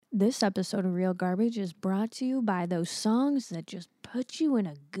This episode of Real Garbage is brought to you by those songs that just put you in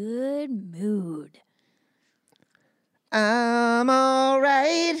a good mood. I'm all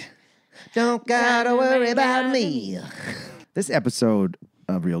right. Don't gotta worry about me. This episode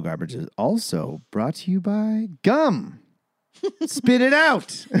of Real Garbage is also brought to you by gum. Spit it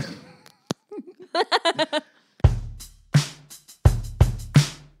out.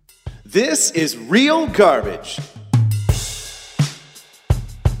 This is Real Garbage.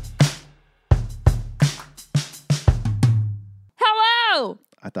 Hello!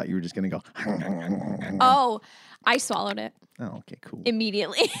 I thought you were just going to go. Oh, I swallowed it Oh, okay, cool.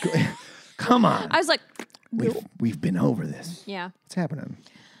 immediately. Come on. I was like, We've been over this. yeah, What's happening?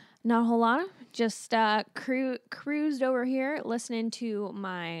 not a whole lot. Just cruised over here listening to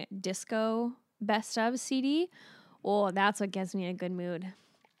my disco best of CD. Oh, that's what gets me in a good mood.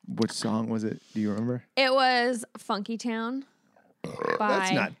 Which song was it? Do you remember? It was Funky Town.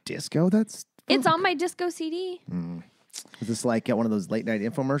 That's not disco. That's It's on my disco CD. Is this like one of those late night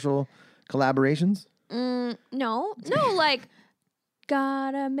infomercial collaborations? No, like,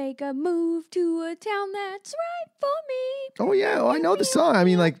 gotta make a move to a town that's right for me. Oh yeah, I know the song. I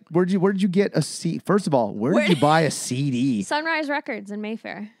mean, like, where did you get a CD? First of all, where did you buy a CD? Sunrise Records in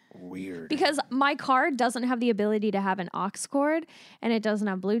Mayfair. Weird. Because my car doesn't have the ability to have an aux cord, and it doesn't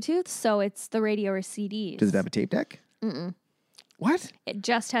have Bluetooth, so it's the radio or CDs. Does it have a tape deck? What? It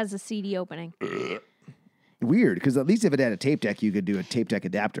just has a CD opening. Weird, because at least if it had a tape deck, you could do a tape deck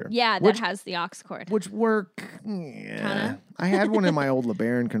adapter. Yeah, that has the aux cord. Which work. Yeah. I had one in my old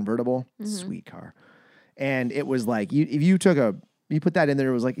LeBaron convertible. Sweet car. And it was like, if you put that in there,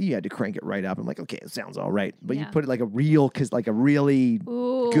 it was like, you had to crank it right up. I'm like, okay, it sounds all right. But you Yeah. put it like a really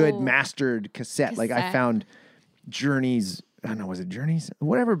good mastered cassette. Like I Cassette. found Journey's, I don't know, was it Journey's?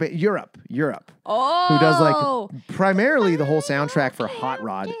 Whatever, but Europe. Oh! Who does like primarily the whole soundtrack for Hot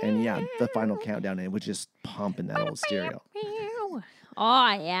Rod. And yeah, the final countdown. And it was just pumping that old stereo.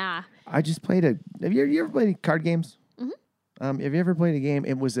 Oh, yeah. I just played have you ever played card games? Have you ever played a game?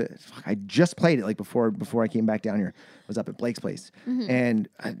 It was I just played it like before I came back down here. I was up at Blake's place. And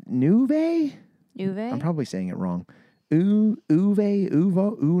Nuve? I'm probably saying it wrong. Uno?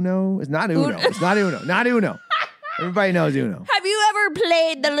 It's not Uno. It's not Uno. Not Uno. Everybody knows Uno. Have you ever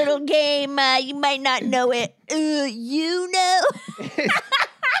played the little game? You might not know it. You know?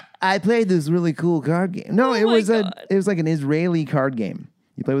 I played this really cool card game. No, it was like an Israeli card game.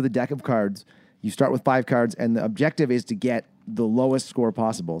 You play with a deck of cards. You start with 5 cards, and the objective is to get the lowest score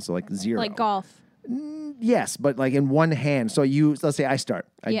possible. So like 0. Like golf. Yes, but like in one hand. So let's say I start.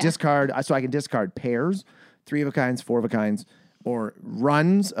 I discard, so I can discard pairs, 3 of a kinds, 4 of a kinds, or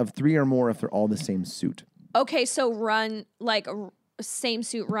runs of 3 or more if they're all the same suit. Okay, so run, like same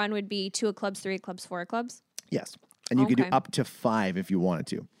suit run would be 2 of clubs, 3 of clubs, 4 of clubs? Yes. And you could do up to 5 if you wanted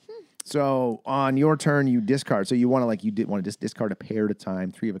to. So on your turn, you discard. So you want to just discard a pair at a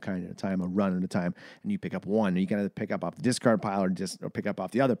time, 3 of a kind at a time, a run at a time, and you pick up 1. And you kind of pick up off the discard pile or pick up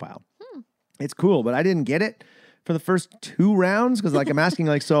off the other pile. It's cool, but I didn't get it for the first 2 rounds because, like, I'm asking,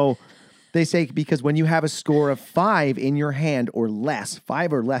 like, so they say because when you have a score of 5 in your hand or less,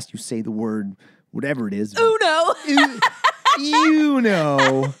 5 or less, you say the word whatever it is. Uno.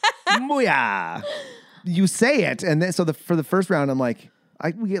 Uno. Booyah. You say it, and then for the first round, I'm like,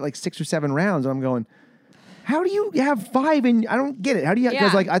 we get like 6 or 7 rounds, and I'm going, how do you have 5 in? I don't get it. How do you?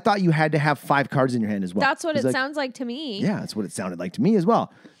 Because like I thought you had to have 5 cards in your hand as well. That's what it sounds like to me. Yeah, that's what it sounded like to me as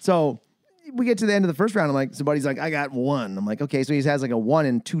well. So we get to the end of the first round. I'm like, somebody's like, I got 1. I'm like, okay, so he has like a 1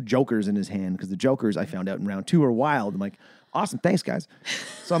 and 2 jokers in his hand because the jokers I found out in round 2 are wild. I'm like, awesome, thanks guys.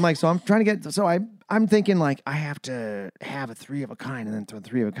 So I'm like, so I'm trying to get. So I'm thinking like I have to have a 3 of a kind and then throw the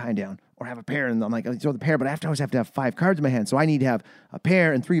 3 of a kind down, or have a pair and I'm like, I throw the pair, but I always have to have 5 cards in my hand. So I need to have a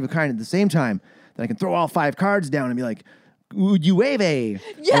pair and 3 of a kind at the same time. Then I can throw all 5 cards down and be like, Ueve,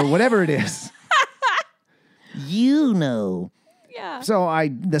 or whatever it is. You know. Yeah. So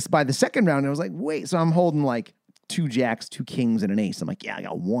by the second round, I was like, wait. So I'm holding like 2 jacks, 2 kings, and an ace. I'm like, yeah, I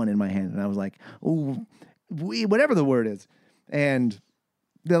got 1 in my hand. And I was like, oh, whatever the word is. And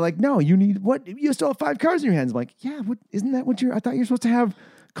they're like, no, you need what? You still have 5 cards in your hands. I'm like, yeah, isn't that what I thought you're supposed to have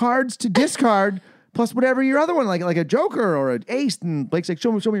cards to discard plus whatever your other one, like a joker or an ace. And Blake's like,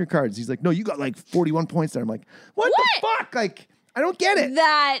 show me your cards. He's like, no, you got like 41 points there. I'm like, what? The fuck? Like, I don't get it.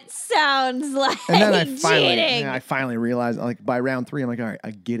 That sounds like and then cheating. I finally realized, like, by round 3, I'm like, all right,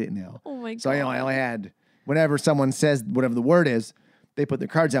 I get it now. Oh my God. So, I only had, whenever someone says whatever the word is, they put their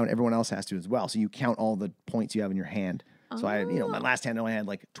cards down. Everyone else has to as well. So you count all the points you have in your hand. So my last hand, I only had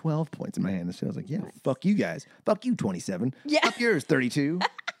like 12 points in my hand. So I was like, yeah, fuck you guys. Fuck you, 27. Yeah. Fuck yours, 32.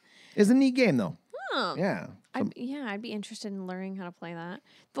 It's a neat game, though. Oh. Yeah. I'd be interested in learning how to play that.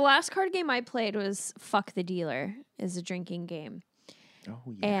 The last card game I played was Fuck the Dealer, is a drinking game. Oh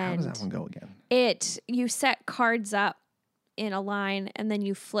yeah. How does that And one go again? You set cards up in a line and then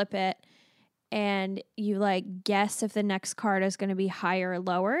you flip it and you like guess if the next card is going to be higher or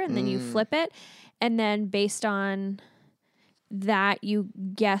lower, and then you flip it, and then based on that you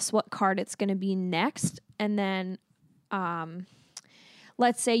guess what card it's going to be next, and then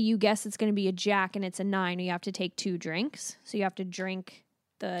let's say you guess it's going to be a jack and it's a 9, you have to take 2 drinks. So you have to drink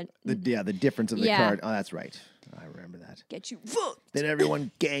the difference of the card. Oh, that's right. I remember that. get you fucked. Then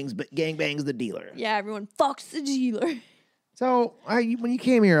everyone gang bangs the dealer. Yeah, everyone fucks the dealer. So when you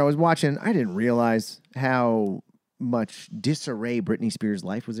came here, I was watching. I didn't realize how much disarray Britney Spears'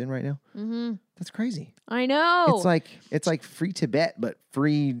 life was in right now. Mm-hmm. That's crazy. I know. It's like free Tibet, but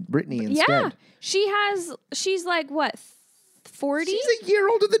free Britney instead. Yeah, she's like what, 40? She's a year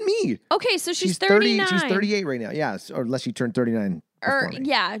older than me. Okay, so she's 39. She's 38 right now. Yeah, or unless she turned 39. Or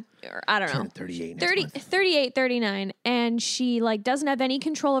I don't know. Turning 38 next month. 38, 39. And she like doesn't have any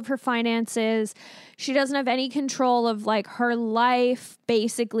control of her finances. She doesn't have any control of like her life,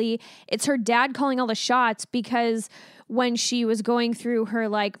 basically. It's her dad calling all the shots, because when she was going through her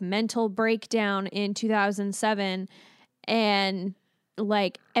like mental breakdown in 2007 and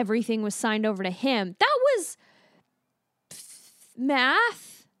like everything was signed over to him, that was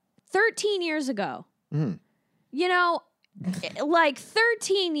math 13 years ago. Mm. You know, like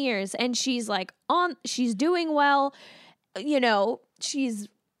 13 years, and she's like she's doing well, she's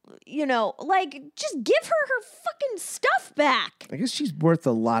like, just give her fucking stuff back. I guess she's worth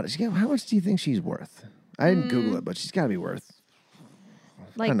a lot. How much do you think she's worth? I didn't Google it, but she's got to be worth,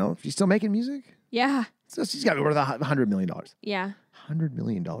 I don't know. She's still making music? Yeah. So she's got to be worth $100 million. Yeah. $100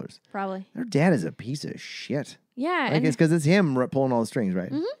 million. Probably. Her dad is a piece of shit. Yeah. I guess because it's him pulling all the strings,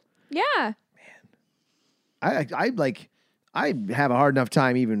 right? Mm-hmm. Yeah. I have a hard enough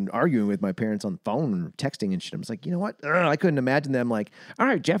time even arguing with my parents on the phone and texting and shit. I'm just like, you know what? I couldn't imagine them like, all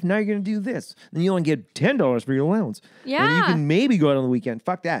right, Jeff, now you're going to do this. Then you only get $10 for your allowance. Yeah. And you can maybe go out on the weekend.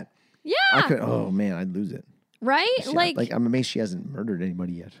 Fuck that. Yeah. Oh, man, I'd lose it. Right? I'm amazed she hasn't murdered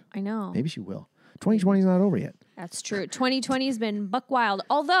anybody yet. I know. Maybe she will. 2020's not over yet. That's true. 2020 has been buck wild.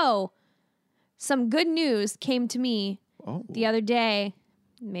 Although, some good news came to me the other day.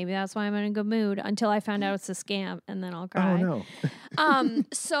 Maybe that's why I'm in a good mood until I found out it's a scam, and then I'll cry. Oh, no.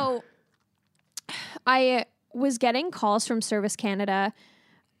 So I was getting calls from Service Canada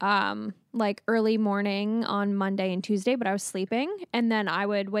like early morning on Monday and Tuesday, but I was sleeping. And then I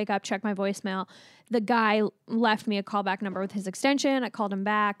would wake up, check my voicemail. The guy left me a callback number with his extension. I called him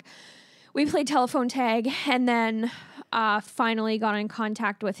back. We played telephone tag, and then finally got in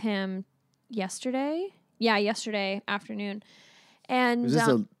contact with him yesterday. Yeah, yesterday afternoon. And Is this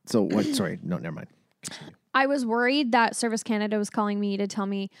so what? Sorry, no, never mind. I was worried that Service Canada was calling me to tell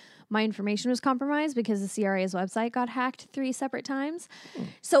me my information was compromised because the CRA's website got hacked 3 separate times.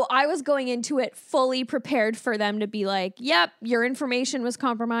 So I was going into it fully prepared for them to be like, yep, your information was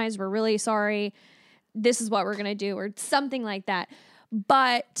compromised. We're really sorry. This is what we're going to do, or something like that.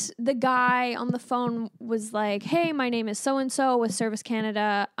 But the guy on the phone was like, hey, my name is so-and-so with Service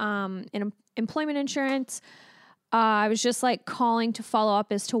Canada in employment insurance. I was just like calling to follow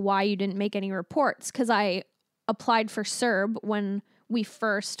up as to why you didn't make any reports, because I applied for CERB when we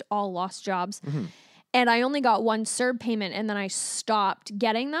first all lost jobs. Mm-hmm. And I only got 1 CERB payment, and then I stopped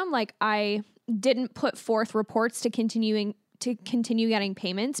getting them. Like, I didn't put forth reports to continue getting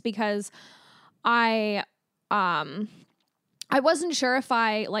payments because I wasn't sure if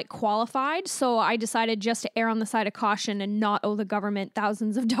I like qualified, so I decided just to err on the side of caution and not owe the government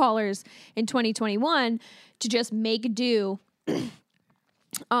thousands of dollars in 2021 to just make do.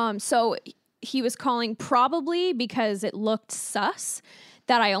 So he was calling probably because it looked sus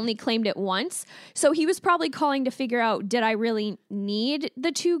that I only claimed it once. So he was probably calling to figure out, did I really need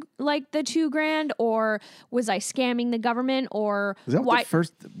the $2,000, or was I scamming the government, or is that what the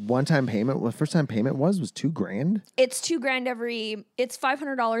first one-time payment? What the first time payment was $2,000? It's $2,000 it's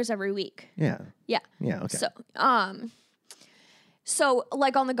 $500 every week. Yeah. Yeah. Yeah. Okay. So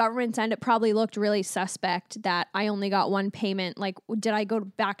like on the government's end, it probably looked really suspect that I only got 1 payment. Like, did I go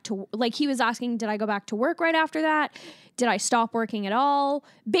back to, like, he was asking, did I go back to work right after that? Did I stop working at all?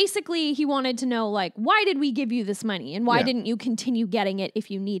 Basically, he wanted to know, like, why did we give you this money? And why didn't you continue getting it if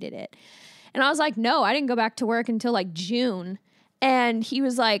you needed it? And I was like, no, I didn't go back to work until like June. And he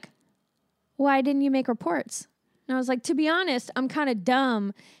was like, why didn't you make reports? And I was like, to be honest, I'm kind of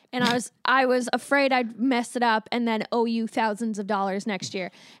dumb. And I was afraid I'd mess it up and then owe you thousands of dollars next year.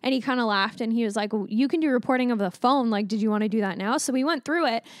 And he kind of laughed and he was like, well, you can do reporting over the phone. Like, did you want to do that now? So we went through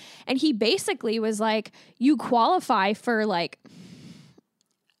it and he basically was like, you qualify for like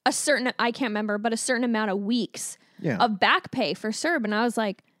a certain, I can't remember, but a certain amount of weeks of back pay for CERB. And I was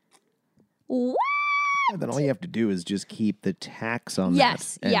like, what? And then all you have to do is just keep the tax on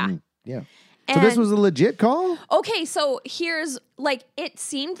Yes, that. yeah. Yeah. So this was a legit call? Okay, so here's, like, it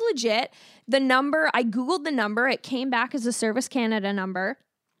seemed legit. The number, I Googled the number. It came back as a Service Canada number.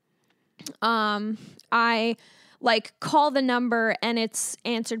 I, like, call the number, and it's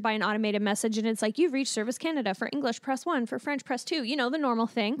answered by an automated message, and it's like, you've reached Service Canada. For English, press 1. For French, press 2. You know, the normal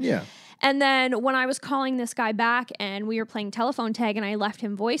thing. Yeah. And then when I was calling this guy back, and we were playing telephone tag, and I left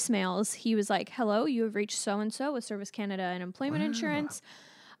him voicemails, he was like, hello, you have reached so-and-so with Service Canada and employment insurance.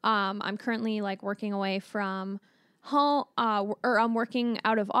 I'm currently like working away from home, or I'm working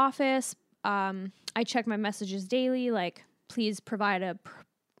out of office. I check my messages daily. Like, please provide a,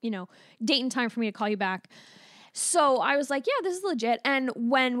 date and time for me to call you back. So I was like, yeah, this is legit. And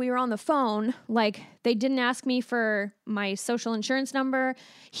when we were on the phone, like, they didn't ask me for my social insurance number.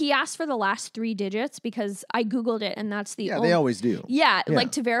 He asked for the last 3 digits because I Googled it, and that's the Yeah, only, they always do. Yeah,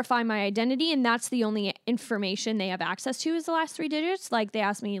 like to verify my identity, and that's the only information they have access to is the last 3 digits. Like, they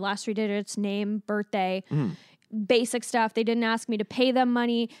asked me last 3 digits, name, birthday, basic stuff. They didn't ask me to pay them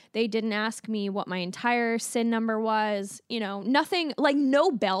money. They didn't ask me what my entire SIN number was. Nothing, like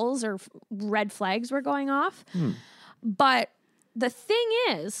no bells or red flags were going off. But the thing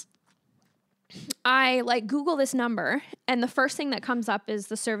is, I like Google this number, and the first thing that comes up is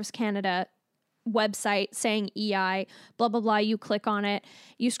the Service Canada website saying EI, blah, blah, blah. You click on it,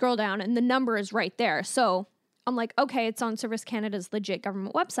 you scroll down, and the number is right there. So I'm like, okay, it's on Service Canada's legit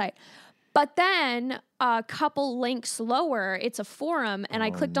government website. But then a couple links lower, it's a forum, and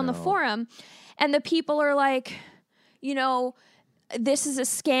I clicked on the forum, and the people are like, this is a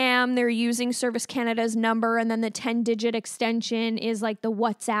scam. They're using Service Canada's number, and then the 10-digit extension is like the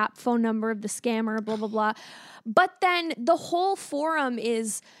WhatsApp phone number of the scammer, blah, blah, blah. But then the whole forum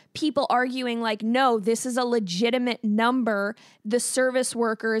is people arguing like, no, this is a legitimate number. The service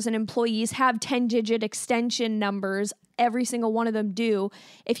workers and employees have 10-digit extension numbers. Every single one of them do.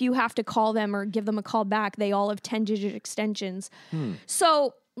 If you have to call them or give them a call back, they all have 10-digit extensions.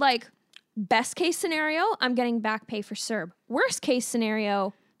 So, like, best case scenario, I'm getting back pay for CERB. Worst case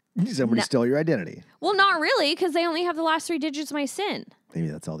scenario, Somebody stole your identity. well, not really, because they only have the last 3 digits of my SIN. Maybe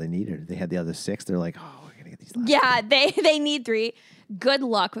that's all they needed. They had the other 6. They're like, oh, we're going to get these last Yeah, they need 3. Good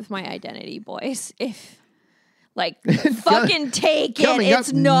luck with my identity, boys. If, like, fucking take it. Coming It's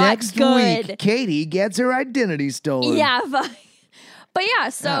up not next good. week, Katie gets her identity stolen. Yeah, but yeah,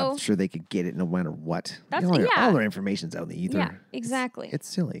 so I'm sure they could get it no matter what. That's- all, yeah. all their information's out in the ether. yeah, exactly. It's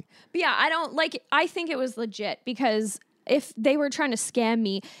silly. But yeah, I think it was legit because if they were trying to scam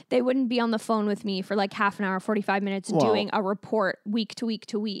me, they wouldn't be on the phone with me for like half an hour, 45 minutes doing a report week to week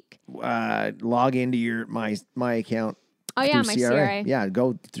to week. Log into your my account. Oh yeah, through my CRA. Yeah,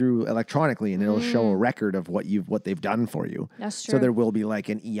 go through electronically and it'll show a record of what they've done for you. That's true. So there will be like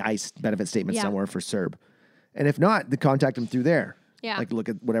an EI benefit statement Yeah. somewhere for CERB. And if not, contact them through there. Yeah. Like look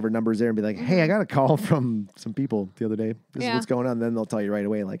at whatever number's there and be like, hey, I got a call from some people the other day. This is Yeah. what's going on. Then they'll tell you right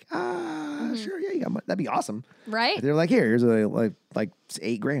away, like, sure, yeah, you got that'd be awesome. Right? They're like, here's like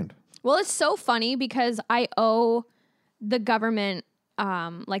 $8,000. Well, it's so funny because I owe the government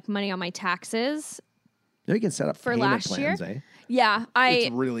like money on my taxes. You can set up For payment last plans, year? eh? Yeah,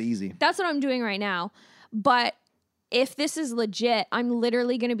 It's really easy. that's what I'm doing right now. But if this is legit, I'm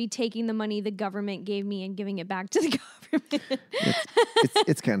literally going to be taking the money the government gave me and giving it back to the government.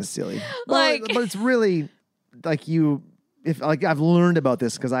 It's kind of silly. Like- but it's really like I've learned about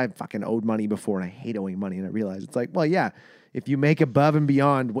this because I fucking owed money before and I hate owing money. And I realize it's like, well, yeah, if you make above and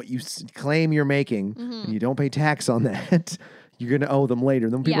beyond what you claim you're making and you don't pay tax on that, you're going to owe them later.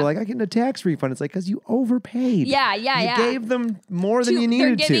 And then people Yeah. are like, I get a tax refund. It's like, because you overpaid. Yeah, you yeah. gave them more than you They're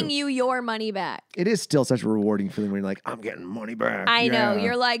needed giving to. you your money back. It is still such a rewarding feeling when you're like, I'm getting money back. I know. Yeah.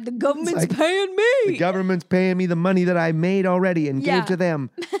 You're like, the government's like, paying me. The government's paying me the money that I made already and Yeah. gave to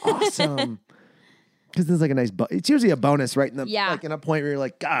them. Awesome. Because there's like a nice, it's usually a bonus, right? Like in a point where you're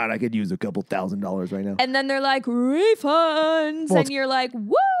like, God, I could use a couple $1,000s right now. And then they're like, refunds. Well, and you're like,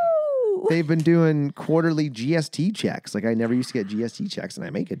 woo. They've been doing quarterly GST checks. Like I never used to get GST checks and I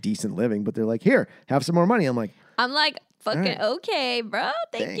make a decent living, but they're like, here, have some more money. I'm like, Fucking right. okay, bro.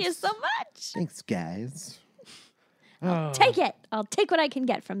 Thank you Thanks. so much. thanks, guys. Take it. I'll take what I can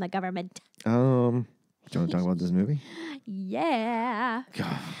get from the government. So Do you want to talk about this movie? Yeah.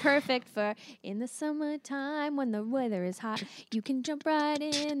 Perfect for in the summertime when the weather is hot. You can jump right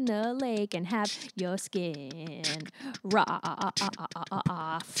in the lake and have your skin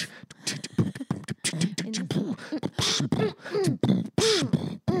off.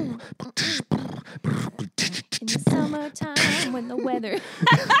 In the summertime when the weather...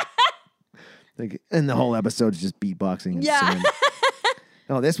 Like, and the whole episode's just beatboxing. And Yeah. singing.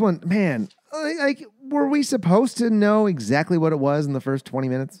 Oh, this one, man. Like, were we supposed to know exactly what it was in the first 20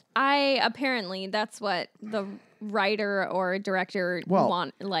 minutes? Apparently that's what the writer or director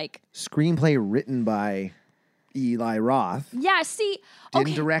want. Like, Screenplay written by Eli Roth. yeah. See,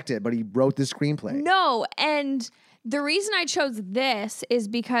 Didn't direct it, but he wrote the screenplay. No, and the reason I chose this is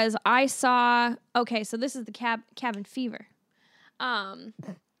because I saw. Okay, so this is the Cabin Fever,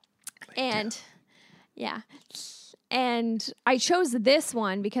 and yeah, and I chose this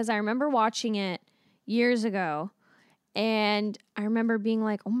one because I remember watching it years ago, and I remember being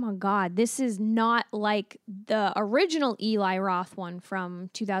like, "Oh my god, this is not like the original Eli Roth one from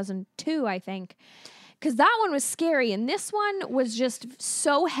 2002, I think." Because that one was scary, and this one was just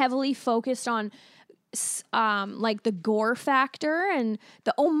so heavily focused on, like the gore factor and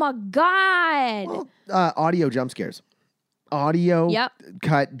the oh my god. Well, audio jump scares. Audio Yep.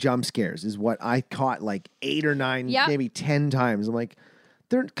 cut jump scares is what I caught like 8 or 9, Yep. maybe 10 times. I'm like,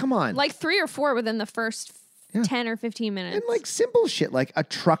 come on. Like 3 or 4 within the first 10 or 15 minutes. And like simple shit, like a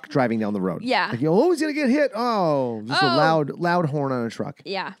truck driving down the road. Yeah. Like, you're always gonna get hit. Oh, just a loud horn on a truck.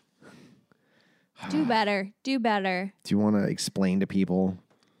 Yeah. Do better. Do better. Do you want to explain to people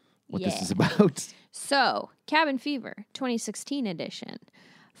what this Yeah. is about? So, Cabin Fever, 2016 edition.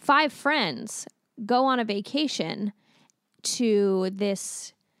 5 friends go on a vacation to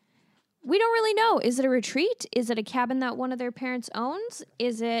this. We don't really know. Is it a retreat? Is it a cabin that one of their parents owns?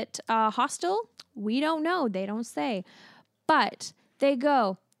 Is it a hostel? We don't know. They don't say. But they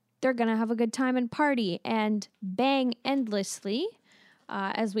go. They're going to have a good time and party and bang endlessly,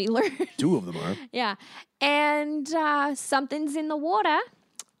 as we learn. 2 of them are. Yeah. And something's in the water.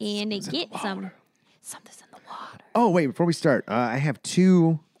 And it gets them. Something's in the water. Oh, wait, before we start, I have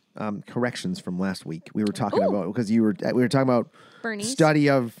 2 corrections from last week. We were talking about, because we were talking about Bernie's. the study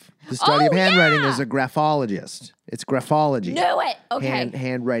of handwriting as a graphologist. It's graphology. Knew it. Okay.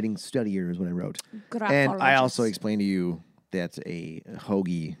 Handwriting studier is what I wrote. And I also explained to you that a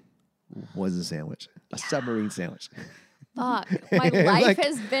hoagie was a sandwich, a submarine sandwich. Fuck. My life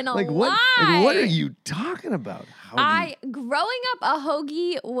has been a lie. What are you talking about? Growing up, a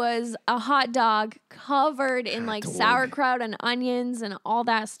hoagie was a hot dog covered in like sauerkraut and onions and all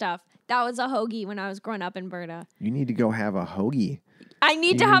that stuff. That was a hoagie when I was growing up in Berta. You need to go have a hoagie. I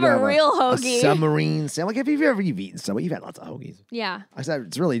need to have a real hoagie. A submarine sandwich. Like, if you've eaten Subway, you've had lots of hoagies. Yeah. I said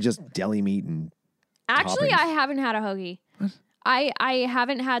it's really just deli meat and Actually, toppings. I haven't had a hoagie. What? I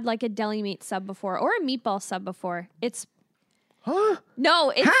haven't had like a deli meat sub before or a meatball sub before. Huh? No,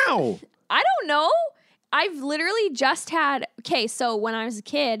 it's How? I don't know. I've literally just had. Okay, so when I was a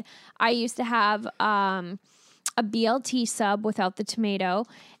kid, I used to have a BLT sub without the tomato,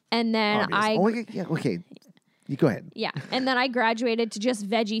 and then Okay. You go ahead. Yeah, and then I graduated to just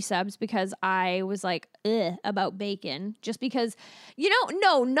veggie subs because I was like, ugh, about bacon. Just because,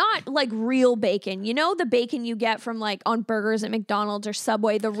 no, not like real bacon. You know the bacon you get from like on burgers at McDonald's or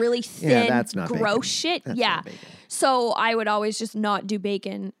Subway, the really thin, that's not gross bacon. shit. That's yeah. not bacon. So I would always just not do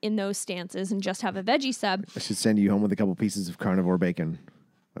bacon in those stances and just have a veggie sub. I should send you home with a couple pieces of carnivore bacon.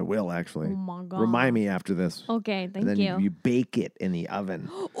 I will, actually. Oh my God. Remind me after this. Okay, thank And then you. you bake it in the oven.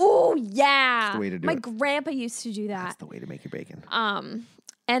 Oh yeah, the way to do my it. grandpa used to do that. That's the way to make your bacon.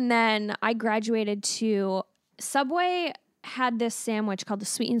 And then I graduated to Subway had this sandwich called the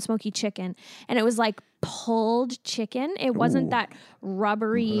sweet and smoky chicken, and it was like pulled chicken. It wasn't that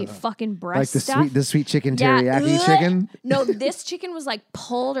rubbery fucking breast Like stuff. the sweet chicken teriyaki chicken? No, this chicken was like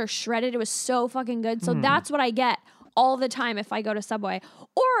pulled or shredded. It was so fucking good. So that's what I get all the time if I go to Subway.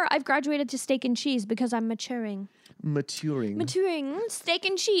 Or I've graduated to steak and cheese because I'm maturing. Maturing. Steak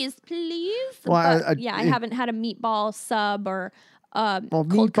and cheese, please. Well, But, I haven't had a meatball sub or Well,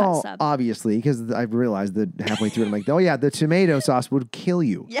 cold cut meatball, sub. obviously, because I've realized that halfway through it, I'm like, oh yeah, the tomato sauce would kill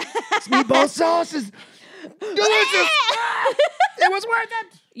you. Yeah. This meatball sauce is delicious. It was worth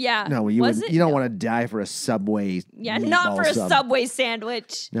it. Yeah. No, you Was it? you don't want to die for a Subway. Yeah, not for a sub. Subway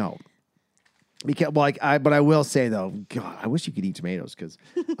sandwich. No. Because, but I will say though, God, I wish you could eat tomatoes because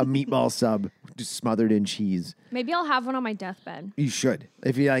a meatball sub just smothered in cheese. Maybe I'll have one on my deathbed. You should.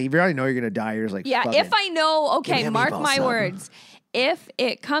 If you already know you're gonna die, you're just like, Yeah, fuck if it. I know, okay, me a mark meatball my sub. words. If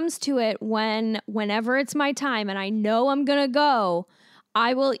it comes to it whenever it's my time and I know I'm gonna go,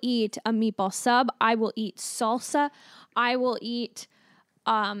 I will eat a meatball sub. I will eat salsa. I will eat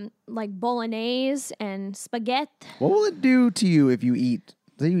like bolognese and spaghetti What will it do to you if you eat?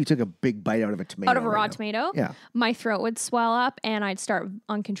 Say you took a big bite out of a tomato. out of a raw right now. tomato. Yeah. My throat would swell up and I'd start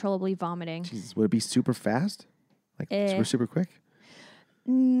uncontrollably vomiting. Jesus, would it be super fast? Like super quick?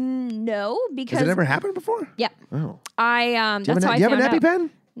 No, because Has it ever happened before? yeah, Oh. I Do that's how I you have an found out. EpiPen?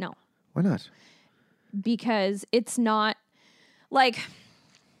 No, Why not? because it's not like.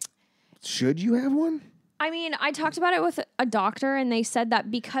 Should you have one? I mean, I talked about it with a doctor, and they said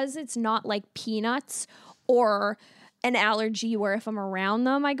that because it's not like peanuts or an allergy where if I'm around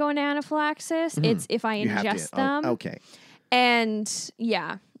them, I go into anaphylaxis. It's if I You have to. ingest them. Okay. And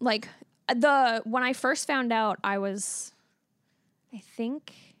yeah, like when I first found out, I was, I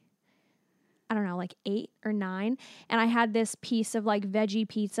think, I don't know, like 8 or 9. And I had this piece of like veggie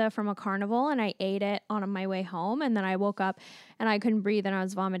pizza from a carnival and I ate it on my way home. And then I woke up and I couldn't breathe and I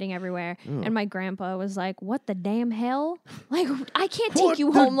was vomiting everywhere. And my grandpa was like, what the damn hell? Like, I can't take What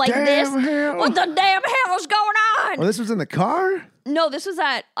you the home like this. damn hell? What the damn hell is going on? Well, this was in the car? No, this was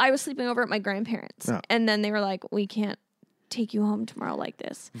I was sleeping over at my grandparents. Oh. And then they were like, we can't take you home tomorrow like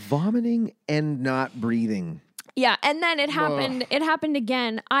this. Vomiting and not breathing. Yeah, and then it happened. It happened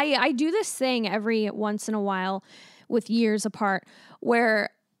again. I do this thing every once in a while, with years apart, where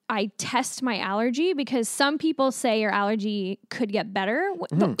I test my allergy because some people say your allergy could get better.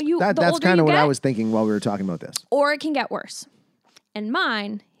 The That's older kind you of what I get, was thinking while we were talking about this. or it can get worse. And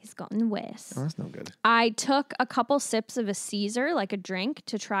mine has gotten worse. Oh, that's no good. I took a couple sips of a Caesar, like a drink,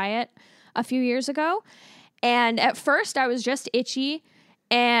 to try it a few years ago. And at first I was just itchy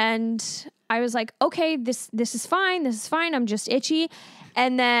and I was like, okay, this is fine. This is fine. I'm just itchy.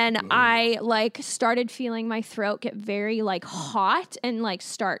 And then I like started feeling my throat get very like hot and like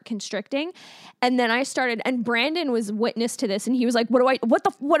start constricting. And then I started, and Brandon was witness to this and he was like, what do I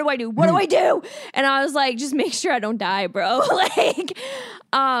do? What do I do? And I was like, just make sure I don't die, bro. Like,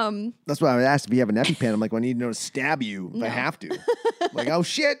 That's why I asked if you have an EpiPen. I'm like, well, I need to know to stab you if I have to. Like, oh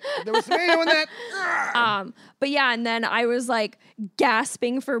shit, there was tomato in that. but yeah, and then I was like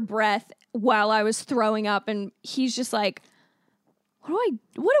gasping for breath while I was throwing up, and he's just like, what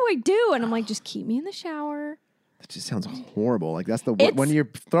do I do? And I'm like, just keep me in the shower. That just sounds horrible. Like that's It's- when you're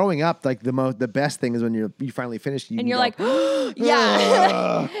throwing up. Like the best thing is when you finally finish. You And can you're go, like,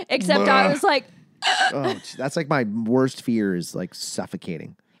 yeah. Except I was like, oh, that's like my worst fear is like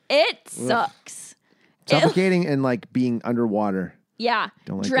suffocating, it sucks. suffocating, and like being underwater. Yeah.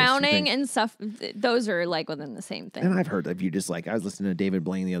 Don't like those two Drowning things. and stuff. Those are like within the same thing. And I've heard that if you just like, I was listening to David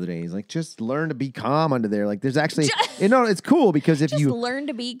Blaine the other day. He's like, just learn to be calm under there. Like, there's actually, it's cool because if Just you learn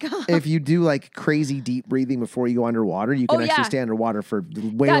to be calm. if you do like crazy deep breathing before you go underwater, you can Oh, actually yeah. stay underwater for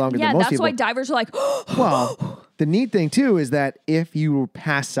way longer than most that's people. why divers are like, Well, the neat thing too is that if you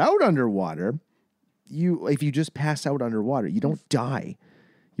pass out underwater, if you just pass out underwater, you don't die.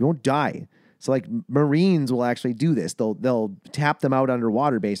 You won't die. So like Marines will actually do this. They'll tap them out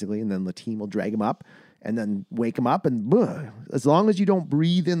underwater basically, and then the team will drag them up and then wake them up. And as long as you don't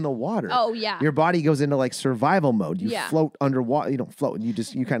breathe in the water, Oh, yeah. your body goes into like survival mode. You Yeah. float underwater. You don't float.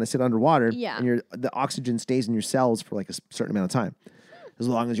 You kind of sit underwater. Yeah. And the oxygen stays in your cells for like a certain amount of time. As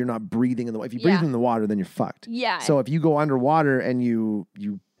long as you're not breathing in the water. If you breathe Yeah. in the water, then you're fucked. Yeah. So if you go underwater and you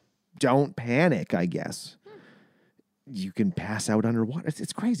don't panic, I guess, you can pass out underwater.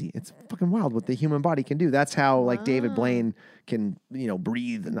 It's crazy. It's fucking wild what the human body can do. That's how like David Blaine can, not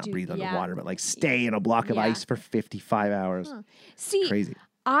breathe yeah. underwater, but like stay in a block of Yeah. ice for 55 hours. see, Crazy.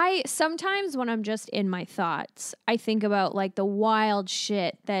 I sometimes when I'm just in my thoughts, I think about like the wild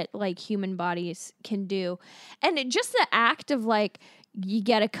shit that like human bodies can do. And just the act of like you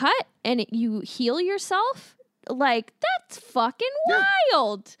get a cut and you heal yourself, like that's fucking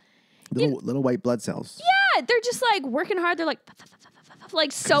wild. Little white blood cells. Yeah, they're just like working hard. They're like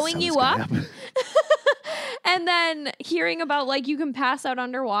sewing you up. And then hearing about like you can pass out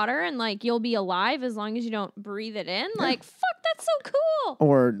underwater and like you'll be alive as long as you don't breathe it in. Like fuck, that's so cool.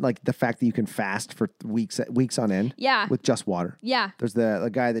 Or like the fact that you can fast for weeks on end. Yeah. With just water. Yeah. There's the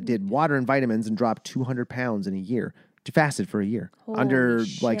guy that did water and vitamins and dropped 200 pounds in a year. Fasted for a year under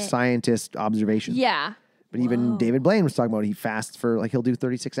like shit. scientist observation. Yeah. But even David Blaine was talking about he fasts for like he'll do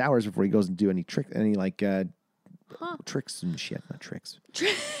 36 hours before he goes and do any tricks and shit, not tricks.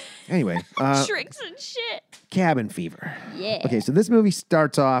 Anyway, Tricks and shit. cabin fever. Yeah. Okay, so this movie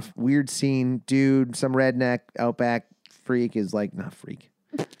starts off weird scene, dude, some redneck outback freak is like not freak.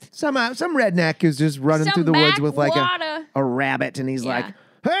 Some redneck is just running Some through the woods with like backwater. a rabbit, and he's Yeah. like,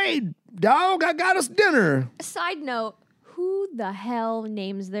 "Hey, dog, I got us dinner." Side note, Who the hell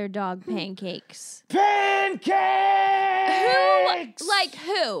names their dog Pancakes? Pancakes! Who? Like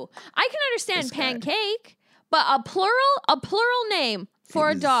who? I can understand This guy. pancake, but a plural name for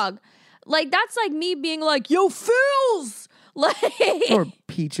a dog. Like that's like me being like, yo, Phils! Like Or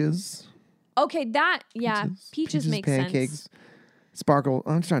Peaches. okay, that Peaches makes pancakes. sense. Sparkle.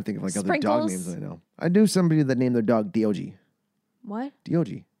 I'm just trying to think of like other dog Sprinkles. names that I know. I knew somebody that named their dog Dog. What? Dog.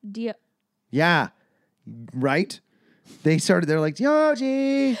 Yeah. Right? They're like,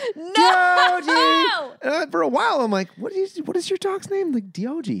 Diogi! No! Diogi! And for a while, I'm like, what is your dog's name? Like,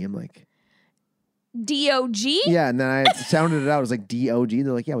 Diogi. I'm like, D-O-G? yeah. And then I sounded it out. I was like, D-O-G.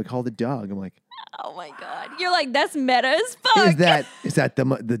 They're like, yeah, we call the dog. I'm like, Oh my God. You're like, that's meta as fuck. is that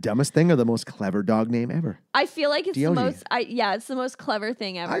the dumbest thing or the most clever dog name ever? I feel like it's the D.O.G.. most, it's the most clever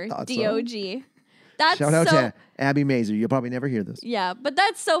thing ever. thought so. D-O-G. That's Shout out so, to Abby Mazer. You'll probably never hear this. yeah, but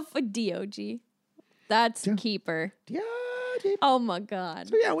that's so for D-O-G. That's Yeah. keeper. Diogi. Oh my God.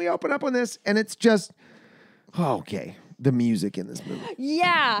 So yeah, we open up on this, and it's just okay. The music in this movie.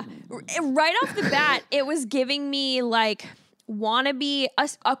 Yeah. Right off the bat, it was giving me like wannabe,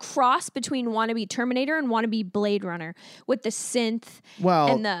 a cross between wannabe Terminator and wannabe Blade Runner with the synth.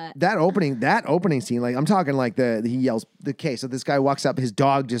 Well, and the that opening scene, like I'm talking like he yells the case. So this guy walks up, his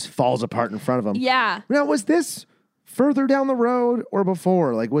dog just falls apart in front of him. yeah. Now, was this further down the road or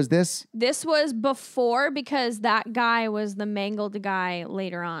before? Like, was this? This was before because that guy was the mangled guy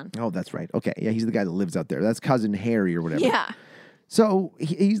later on. Oh, that's right. Okay, yeah, he's the guy that lives out there. That's cousin Harry or whatever. Yeah. So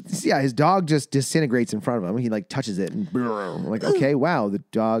his dog just disintegrates in front of him. He like touches it and like, okay, wow, the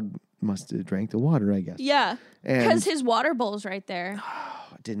dog must have drank the water, I guess. Yeah. And- Because his water bowl's right there.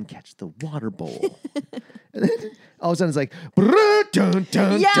 I didn't catch the water bowl. And then all of a sudden it's like, "Brrr, dun,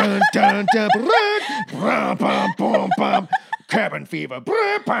 dun, Yeah. dun, dun, dun, brrr, brum, bum, bum, bum, cabin fever,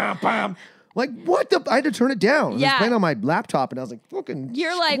 brrr, bum, bum." Like, what the? I had to turn it down. It was Yeah. playing on my laptop, and I was like, fucking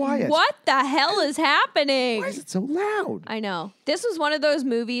You're like, quiet. what the hell is happening? Why is it so loud? I know. This was one of those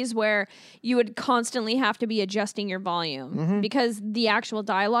movies where you would constantly have to be adjusting your volume Mm-hmm. because the actual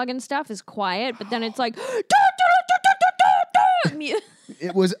dialogue and stuff is quiet, but then it's like,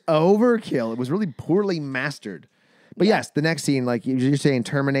 It was overkill. It was really poorly mastered. But yes, the next scene, like you're saying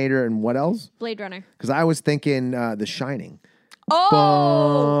Terminator and what else? Blade Runner. Because I was thinking The Shining.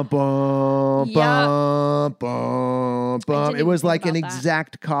 Oh, Bum, bum, Yeah. bum, bum, bum. didn't It was even like think an about that.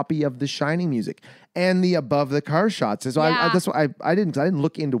 exact copy of The Shining music and the above the car shots. So Yeah. that's why I didn't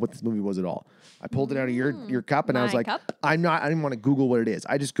look into what this movie was at all. I pulled it out of your cup and I was My like, cup? I didn't want to Google what it is.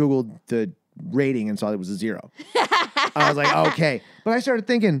 I just Googled the rating and saw it was a 0. I was like, okay. But I started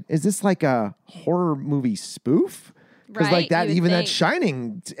thinking, is this like a horror movie spoof? Because Right, like that, you would even that think.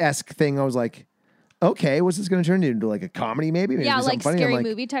 Shining-esque thing, I was like, okay, what's this going to turn into like a comedy maybe? Maybe yeah, something like funny? I'm scary like,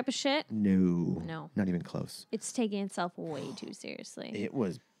 movie type of shit. No, not even close. It's taking itself way too seriously. It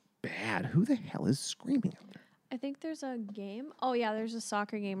was bad. Who the hell is screaming out there? I think there's a game. Oh yeah, there's a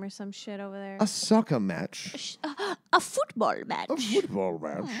soccer game or some shit over there. A soccer match. A football match. A football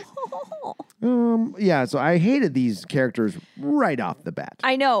match. Yeah, so I hated these characters right off the bat.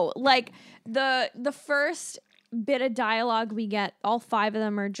 I know. Like the first bit of dialogue we get, all 5 of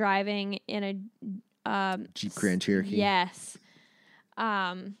them are driving in a Jeep Grand Cherokee. yes.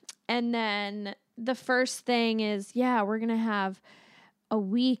 And then the first thing is, yeah, we're gonna have a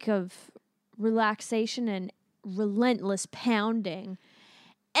week of relaxation and relentless pounding.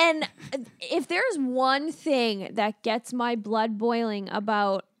 And if there's one thing that gets my blood boiling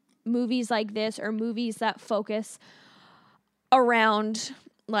about movies like this or movies that focus around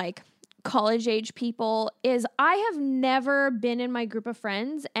like college age people is I have never been in my group of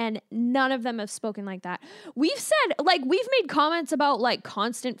friends and none of them have spoken like that. We've made comments about like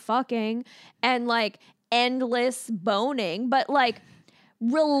constant fucking and like endless boning, but like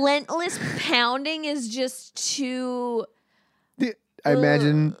relentless pounding is just too I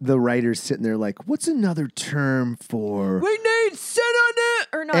imagine the writers sitting there like, what's another term for we need synonym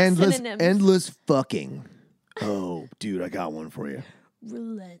or not synonyms. endless fucking? Oh, dude, I got one for you.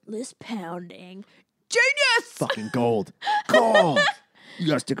 Relentless pounding. Genius! Fucking gold. Gold. You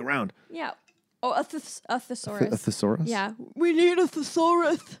gotta stick around. Yeah. Oh, a thesaurus. A thesaurus? Yeah. We need a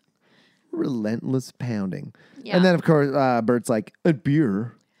thesaurus. Relentless pounding. Yeah. And then, of course, Bert's like, a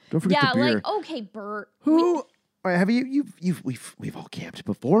beer. Don't forget Yeah, the beer. like, okay, Bert. Who? All right, have we've all camped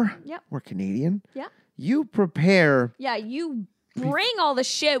before. Yep. We're Canadian. Yeah. You prepare. Yeah, you bring all the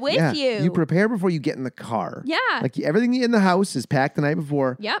shit with Yeah, you. you prepare before you get in the car. Yeah. Like everything in the house is packed the night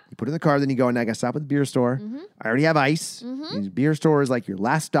before. Yep. You put it in the car, then you go, and I got to stop at the beer store. I already have ice. The beer store is like your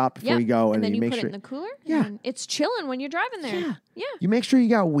last stop before Yep. you go, and then you make put sure it in the cooler. Yeah. And it's chilling when you're driving there. Yeah. Yeah. you make sure you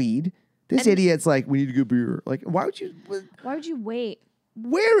got weed. This idiot's like, we need to go beer. Like, why would you? Why would you wait?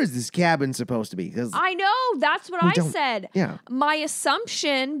 Where is this cabin supposed to be? Because I know. That's what I said. Yeah. My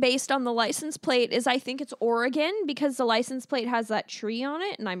assumption based on the license plate is I think it's Oregon because the license plate has that tree on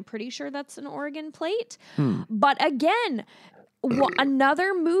it. And I'm pretty sure that's an Oregon plate. But again,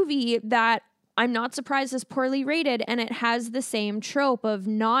 another movie that I'm not surprised is poorly rated, and it has the same trope of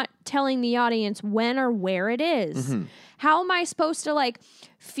not telling the audience when or where it is. How am I supposed to like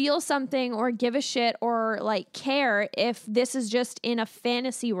feel something or give a shit or like care if this is just in a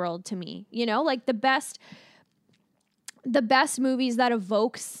fantasy world to me? You know, like the best movies that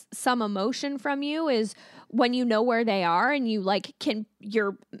evokes some emotion from you is when you know where they are and you like can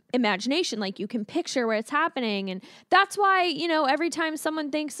your imagination, like you can picture where it's happening. And that's why, you know, every time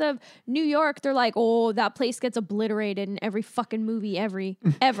someone thinks of New York, they're like, oh, that place gets obliterated in every fucking movie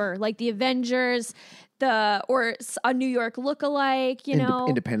ever. Like the Avengers, or a New York lookalike, you know.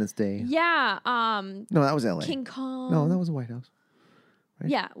 Independence Day. Yeah. No, that was LA. King Kong. No, that was the White House.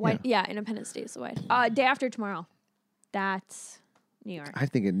 Right? Yeah, Independence Day is the White. Day After Tomorrow. That's New York. I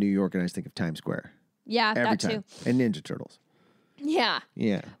think of New York and I just think of Times Square. Yeah, Every that time. too. And Ninja Turtles. Yeah.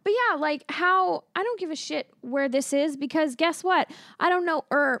 Yeah. But yeah, like how I don't give a shit where this is because guess what? I don't know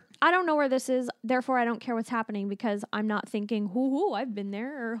where this is, therefore I don't care what's happening because I'm not thinking, hoo, I've been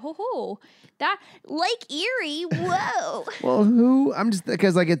there or ho. That Lake Erie, whoa. Well, I'm just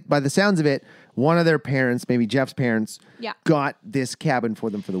because like by the sounds of it, one of their parents, maybe Jeff's parents, got this cabin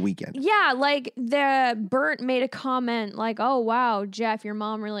for them for the weekend. Yeah, like Bert made a comment like, "Oh wow, Jeff, your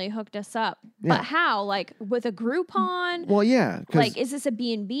mom really hooked us up." Yeah. But how? Like with a Groupon? Well, yeah. Like, is this a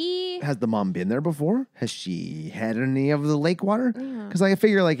B&B? Has the mom been there before? Has she had any of the lake water? Because I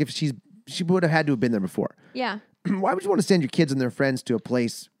figure like if she would have had to have been there before. Yeah. Why would you want to send your kids and their friends to a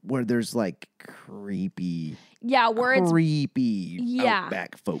place where there's like creepy? Yeah, where it's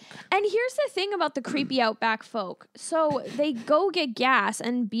outback folk. And here's the thing about the creepy outback folk. So they go get gas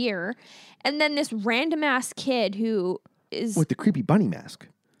and beer, and then this random ass kid who is with the creepy bunny mask.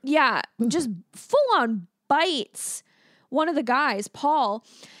 Yeah, just full on bites one of the guys, Paul.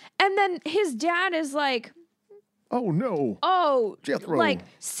 And then his dad is like, "Oh no. Oh, Jethro. Like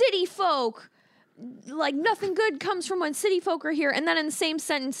city folk. Like nothing good comes from when city folk are here." And then in the same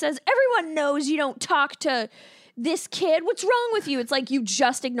sentence says, "Everyone knows you don't talk to this kid. What's wrong with you?" It's like you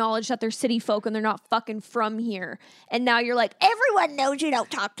just acknowledged that they're city folk and they're not fucking from here. And now you're like, "Everyone knows you don't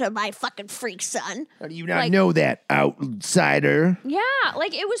talk to my fucking freak son." How do you not know that, outsider? Yeah,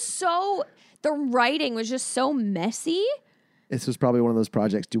 like it was so, the writing was just so messy. This was probably one of those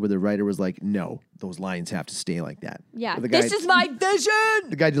projects too where the writer was like, "No, those lines have to stay like that." Yeah, this is my vision.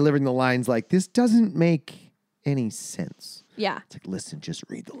 The guy delivering the lines like, "This doesn't make any sense." Yeah. It's like, listen, just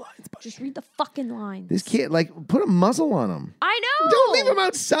read the lines, buddy. Just read the fucking lines. This kid, like, put a muzzle on him. I know. Don't leave him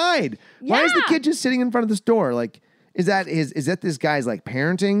outside. Yeah. Why is the kid just sitting in front of the store? Like, is that this guy's like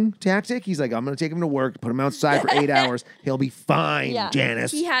parenting tactic? He's like, I'm gonna take him to work, put him outside for 8 hours. He'll be fine,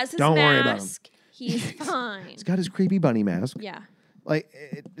 Janice. He has his Don't mask. worry about him. He's fine. He's got his creepy bunny mask. Yeah. Like,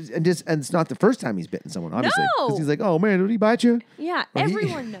 and it's not the first time he's bitten someone, obviously. No. 'Cause he's like, "Oh man, did he bite you?" Yeah, Or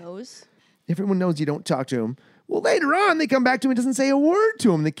everyone knows. Everyone knows you don't talk to him. Well, later on, they come back to him and doesn't say a word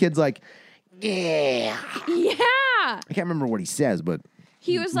to him. The kid's like, "Yeah." Yeah. I can't remember what he says, but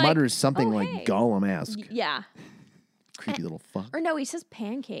He was like, mutters something "Oh, like hey." Gollum-esque. Yeah. Creepy little fuck. Or no, he says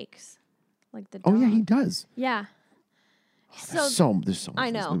pancakes. Like the Oh dog. yeah, he does. Yeah. There's so much I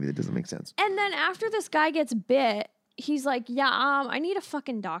in this know. movie that doesn't make sense. And then after this guy gets bit, he's like, "Yeah, I need a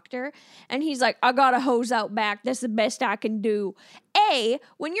fucking doctor." And he's like, "I got a hose out back. That's the best I can do."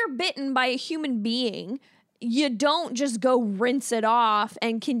 When you're bitten by a human being, you don't just go rinse it off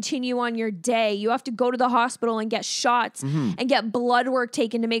and continue on your day. You have to go to the hospital and get shots and get blood work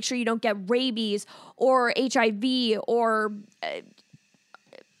taken to make sure you don't get rabies or HIV or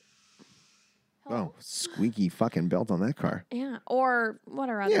Oh, squeaky fucking belt on that car. or what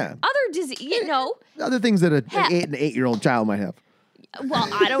are other Yeah. other disease, you know. Other things that an Heck. 8-year-old child might have. Well,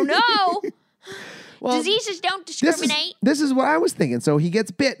 I don't know. Well, Diseases don't This discriminate. is what I was thinking. So he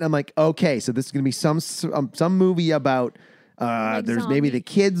gets bit, and I'm like, okay, so this is gonna be some movie about there's maybe the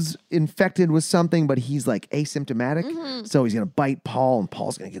kid's infected with something, but he's like asymptomatic, so he's gonna bite Paul, and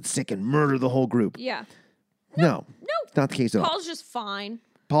Paul's gonna get sick and murder the whole group. Yeah. No, it's not the case at all. Paul's just fine.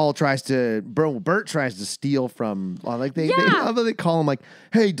 Bert tries to steal from, they call him like,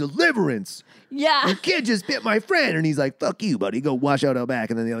 "Hey, Deliverance. Yeah. The kid just bit my friend." And he's like, "Fuck you, buddy. Go wash out back."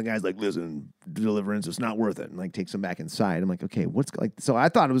 And then the other guy's like, "Listen, Deliverance, it's not worth it." And like takes him back inside. I'm like, okay, so I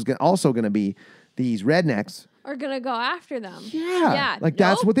thought it was also going to be these rednecks. Are gonna go after them. Yeah. Yeah. Like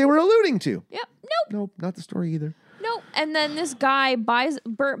that's what they were alluding to. Yep. Nope. Nope, not the story either. Nope. No, and then this guy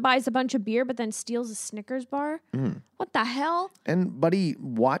Bert buys a bunch of beer, but then steals a Snickers bar. What the hell? And Buddy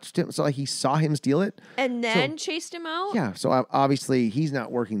watched him, so like he saw him steal it. And then chased him out? Yeah, so obviously he's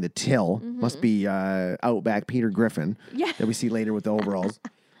not working the till. Must be Outback Peter Griffin Yeah. that we see later with the overalls.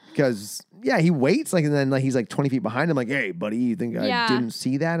 Because, yeah, he waits, like, and then like he's like 20 feet behind him, like, hey, buddy, you think I didn't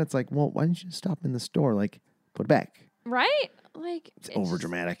see that? It's like, well, why didn't you stop in the store? Like, put it back. Right? Like, It's over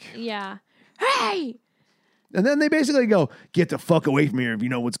dramatic. Yeah. Hey! And then they basically go, get the fuck away from here if you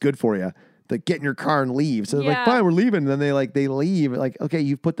know what's good for you. Like, get in your car and leave. So they're like, Yeah. fine, we're leaving. And then they leave. Like, okay,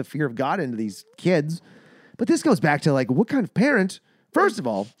 you've put the fear of God into these kids. But this goes back to like, what kind of parent? First of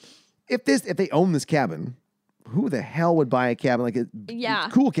all, if they own this cabin, who the hell would buy a cabin like a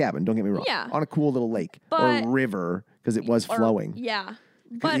cool cabin? Don't get me wrong. Yeah. On a cool little lake But- or river because it was flowing. Yeah.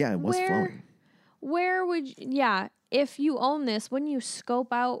 But Yeah, it was flowing. Where would if you own this, wouldn't you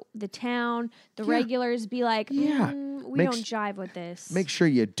scope out the town, the regulars, be like, Yeah. we Make don't sh- jive with this. Make sure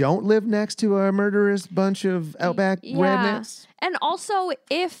you don't live next to a murderous bunch of Outback rednecks. And also,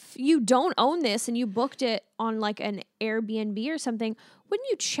 if you don't own this and you booked it on like an Airbnb or something, wouldn't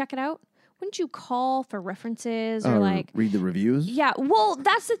you check it out? Wouldn't you call for references or like read the reviews. Yeah, well,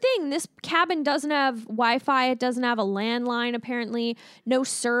 that's the thing. This cabin doesn't have Wi-Fi. It doesn't have a landline, apparently. No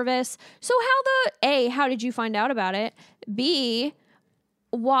service. So how did you find out about it? B,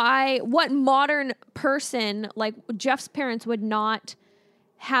 what modern person, like Jeff's parents, would not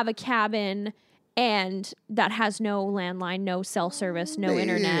have a cabin and that has no landline, no cell service, no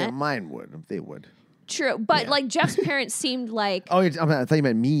internet? Yeah, mine would. They would. True, but like Jeff's parents seemed like... Oh, I thought you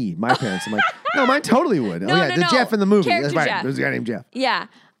meant me, my parents. I'm like, no, mine totally would. No, oh, yeah, no, the Jeff in the movie. Character That's right. Jeff. There's a guy named Jeff. Yeah.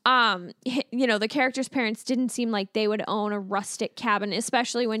 The character's parents didn't seem like they would own a rustic cabin,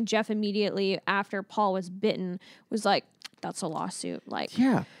 especially when Jeff immediately after Paul was bitten was like, that's a lawsuit. Like,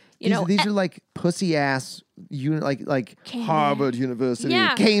 Yeah. These are like pussy ass, like Harvard University,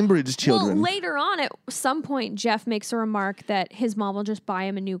 Yeah. Cambridge children. Well, later on, at some point, Jeff makes a remark that his mom will just buy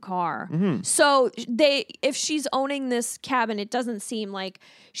him a new car. Mm-hmm. So if she's owning this cabin, it doesn't seem like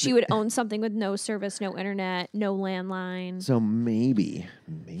she would own something with no service, no internet, no landline. So maybe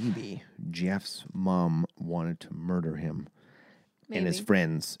Jeff's mom wanted to murder him and his Maybe.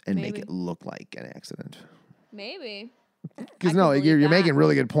 friends and make Maybe. it look like an accident. Maybe. Because I no, could you're believe making that.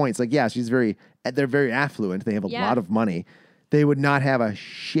 really good points. Like, yeah, they're very affluent. They have a Yeah. lot of money. They would not have a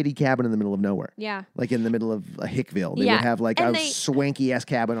shitty cabin in the middle of nowhere. Yeah. Like in the middle of Hickville. They Yeah. would have like And a they- swanky ass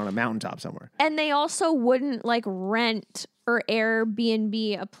cabin on a mountaintop somewhere. And they also wouldn't like rent or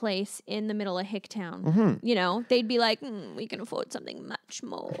Airbnb a place in the middle of Hicktown. Mm-hmm. They'd be like, we can afford something much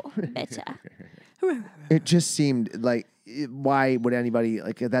more better. It just seemed like, why would anybody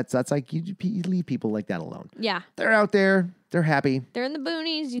like that's like you leave people like that alone. Yeah. They're out there. They're happy. They're in the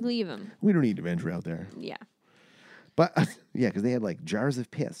boonies, you leave them. We don't need to venture out there. Yeah. But yeah, because they had like jars of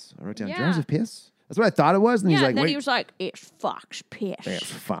piss. I wrote down Yeah. jars of piss. That's what I thought it was. And Yeah, he's like, and then wait, he was like, it's fox piss. it's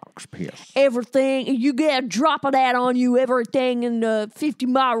fox piss. Everything, you get a drop of that on you, everything in the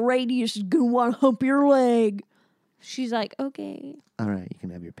 50-mile radius is going to want to hump your leg. She's like, okay. All right, you can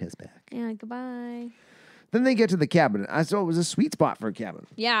have your piss back. Yeah, goodbye. Then they get to the cabin. I saw it was a sweet spot for a cabin.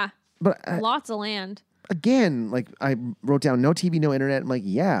 Yeah. But Lots of land. again, like I wrote down no TV, no internet. I'm like,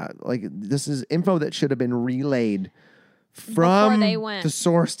 yeah, like this is info that should have been relayed from they went. the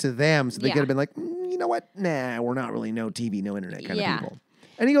source to them. So they Yeah. could have been like, you know what? Nah, we're not really no TV, no internet kind Yeah. of people.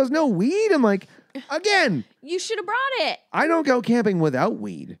 And he goes, no weed? I'm like, again, You should have brought it. I don't go camping without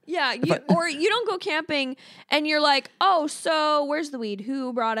weed. Yeah, or you don't go camping and you're like, oh, so where's the weed?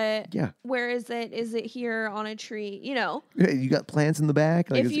 Who brought it? Yeah. Where is it? Is it here on a tree? You know, Hey, you got plants in the back?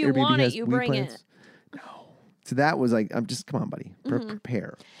 Like, If is you Airbnb want it, has you weed bring plants? it. No. So that was like, I'm just, come on, buddy. Mm-hmm.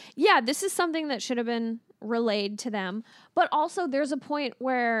 Prepare. yeah, this is something that should have been relayed to them. But also, there's a point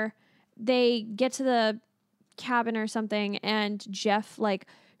where they get to the cabin or something, and Jeff like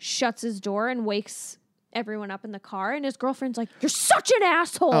shuts his door and wakes everyone up in the car, and his girlfriend's like, "You're such an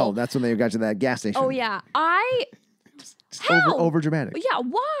asshole." Oh, that's when they got to that gas station. Oh yeah, I. Just How? over dramatic. Yeah,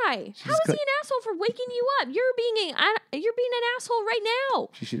 why? How is he cut- an asshole for waking you up? You're being an asshole right now.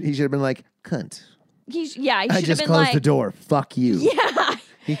 He should have been like, cunt. He I should have just been closed like, the door. Fuck you. yeah,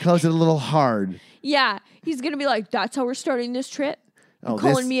 He closed it a little hard. yeah. He's gonna be like, that's how we're starting this trip. Oh,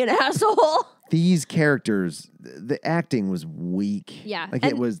 Calling me an asshole. These characters, the acting was weak. Yeah, Like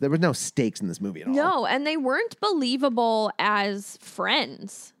and- there was no stakes in this movie at all. No, and they weren't believable as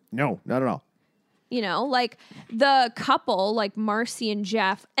friends. No, not at all. You know, like the couple, like Marcy and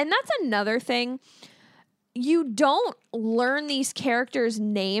Jeff. And that's another thing. You don't learn these characters'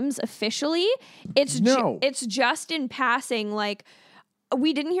 names officially. It's No. it's just in passing. Like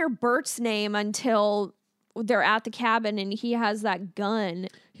we didn't hear Bert's name until they're at the cabin and he has that gun.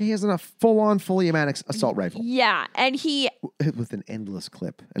 He has a full-on, fully automatic assault rifle Yeah, and he with an endless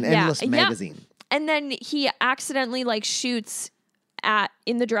clip, an endless magazine. And then he accidentally like shoots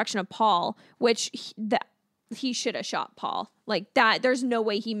in the direction of Paul, which he should have shot Paul. Like that, there's no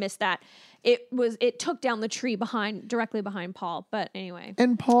way he missed that. It took down the tree directly behind Paul. But anyway.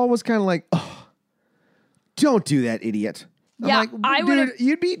 And Paul was kind of like, oh, don't do that, idiot. Yeah, I'm like, dude,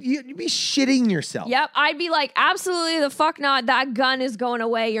 you'd be shitting yourself. Yep, I'd be like, absolutely the fuck not. That gun is going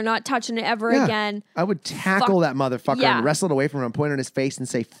away. You're not touching it ever again. I would tackle that motherfucker and wrestle it away from him, point it in his face and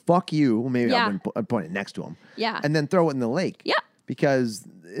say, fuck you. Well, maybe I'd point it next to him. Yeah. And then throw it in the lake. Yeah. Because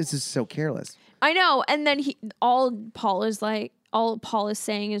it's just so careless. I know. And then all Paul is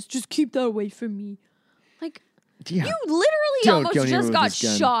saying is, just keep that away from me. Like, you literally almost just got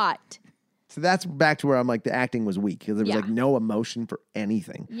shot. So that's back to where I'm like, the acting was weak because there was like no emotion for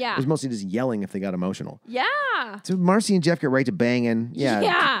anything. Yeah. It was mostly just yelling if they got emotional. Yeah. So Marcy and Jeff get right to banging.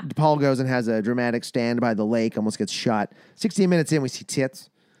 Yeah. Paul goes and has a dramatic stand by the lake, almost gets shot. 16 minutes in, we see tits.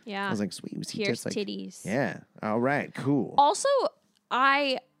 Yeah. I was like, sweet. We see Here's tits. Like, titties. Yeah. All right. Cool. Also,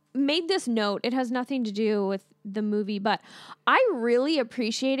 I made this note. It has nothing to do with the movie, but I really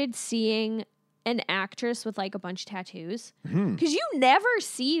appreciated seeing an actress with like a bunch of tattoos because you never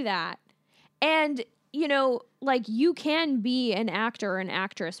see that. And, you know, like you can be an actor or an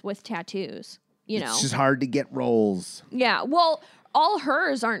actress with tattoos, you know. It's just hard to get roles. Yeah. Well, all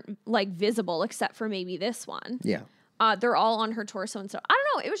hers aren't like visible except for maybe this one. Yeah. They're all on her torso and stuff. I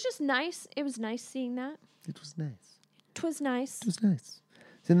don't know. It was just nice. It was nice seeing that. It was nice. Twas nice. It was nice.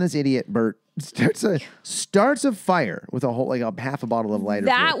 Then this idiot, Bert, starts a fire with a whole, like a half a bottle of lighter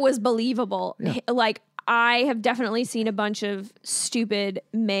That fluid. was believable. Yeah. Like, I have definitely seen a bunch of stupid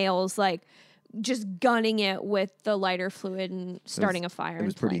males, like, just gunning it with the lighter fluid and starting a fire. It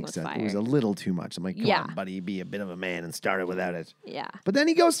was and pretty playing with excessive. fire. It was a little too much. I'm like, come Yeah. on, buddy, be a bit of a man and start it without it. Yeah. But then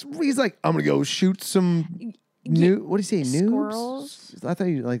he's like, I'm gonna go shoot some what did he say? Noobs? Squirrels? I thought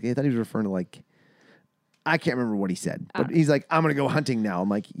he was referring to like, I can't remember what he said, but he's like, I'm gonna go hunting now. I'm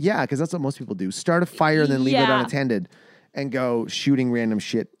like, yeah, because that's what most people do. Start a fire and then leave it Yeah. unattended and go shooting random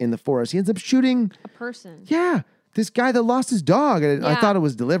shit in the forest. He ends up shooting A person. this guy that lost his dog. I Yeah. thought it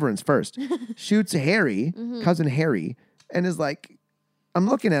was Deliverance first. Shoots Harry, cousin Harry, and is like, I'm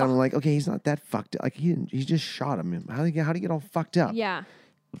looking at him like, okay, he's not that fucked up. Like he just shot him. How did he get all fucked up? Yeah.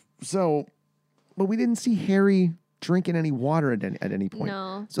 So, but we didn't see Harry drinking any water at any point.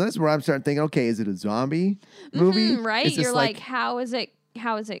 No. So that's where I'm starting thinking, okay, is it a zombie movie? Right? Is this You're like, how is it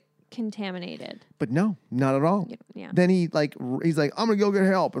contaminated? But no, not at all. Yeah. Then he's like, I'm gonna go get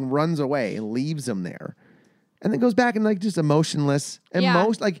help and runs away and leaves him there. And then goes back and like just emotionless and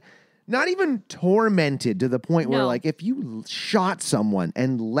not even tormented to the point where No. like if you shot someone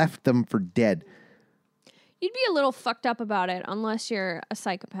and left them for dead, You'd be a little fucked up about it unless you're a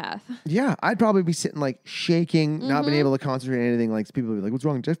psychopath. yeah, I'd probably be sitting like shaking, not being able to concentrate on anything. Like people would be like, "What's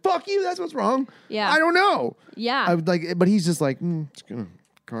wrong?" Just fuck you. That's what's wrong. Yeah. I don't know. Yeah. I would like, but he's just like, just gonna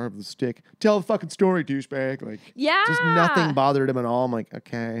carve the stick, tell the fucking story, douchebag. Like, Yeah. just nothing bothered him at all. I'm like,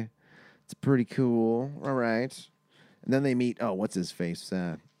 okay, it's pretty cool. All right. And then they meet. Oh, what's his face?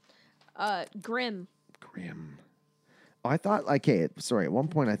 Grim. Grim. Oh, I thought. Okay, sorry. At one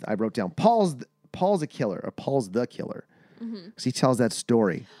point, I wrote down Paul's a killer, or Paul's the killer, because he tells that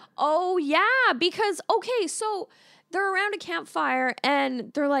story. Oh, yeah. Because, okay, so they're around a campfire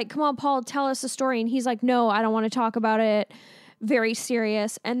and they're like, come on, Paul, tell us a story. And he's like, no, I don't want to talk about it. Very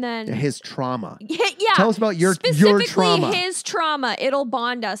serious. And then His trauma. yeah. Tell us about your Specifically trauma. his trauma. It'll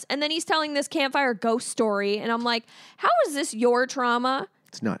bond us. And then he's telling this campfire ghost story. And I'm like, how is this your trauma?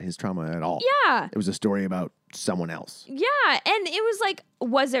 It's not his trauma at all. Yeah. It was a story about someone else. Yeah. And it was like,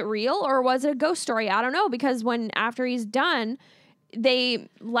 was it real or was it a ghost story? I don't know. Because after he's done, they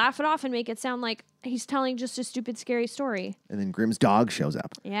laugh it off and make it sound like he's telling just a stupid, scary story. And then Grimm's dog shows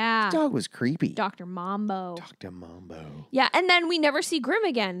up. Yeah. Dog was creepy. Dr. Mambo. Dr. Mambo. Yeah. And then we never see Grimm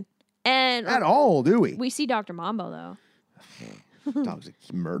again. And At all, do we? we see Dr. Mambo, though. Dog's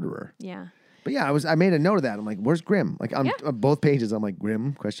a murderer. Yeah. But yeah, I made a note of that. I'm like, where's Grimm? Like on both pages, I'm like,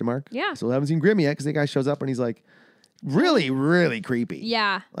 Grimm, question mark? Yeah. So I haven't seen Grimm yet because the guy shows up and he's like, really, really creepy.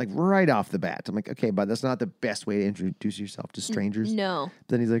 Yeah. Like right off the bat. I'm like, okay, but that's not the best way to introduce yourself to strangers. No.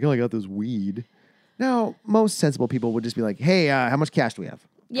 Then he's like, oh, I got this weed. Now, most sensible people would just be like, hey, how much cash do we have?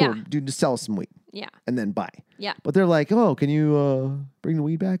 Yeah. Cool, dude, just sell us some weed Yeah. and then buy. Yeah. But they're like, oh, can you bring the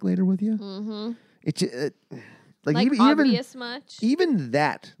weed back later with you? Mm-hmm. It's like obvious much. even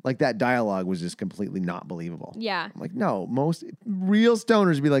that, like that dialogue was just completely not believable. Yeah. I'm like, no, most real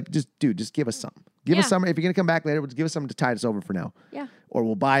stoners would be like, just give us some. Give us Yeah. some. If you're going to come back later, just give us something to tide us over for now. Yeah. or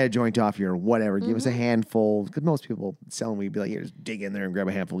we'll buy a joint off you or whatever. Give us a handful. Because most people selling weed be like, here, just dig in there and grab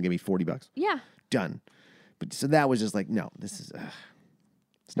a handful and give me $40. Yeah. Done. But so that was just like, no, this is,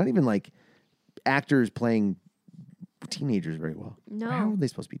 it's not even like actors playing teenagers very well. No. How are they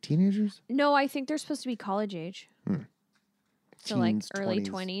supposed to be teenagers? No, I think they're supposed to be college age. So like Teens, early 20s.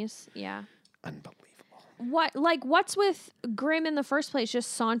 20s. Yeah. Unbelievable. What's with Grimm in the first place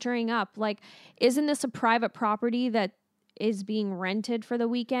just sauntering up? Like, isn't this a private property that is being rented for the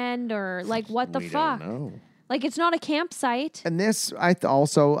weekend, or like what the We fuck? don't know. Like, it's not a campsite. And this,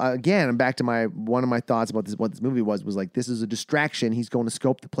 also, again, I'm back to one of my thoughts about this. What this movie was like, this is a distraction. He's going to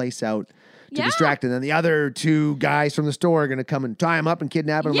scope the place out to Yeah. distract, and then the other two guys from the store are going to come and tie him up and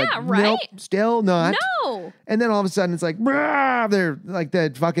kidnap him. Yeah, I'm like, right? Nope, still not. No. And then all of a sudden, it's like, "Brah," they're like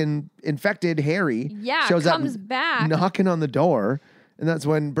the fucking infected Harry Yeah, shows comes up, back. knocking on the door, and that's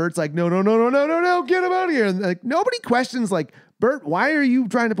when Bert's like, no, get him out of here. And like nobody questions like, Bert, why are you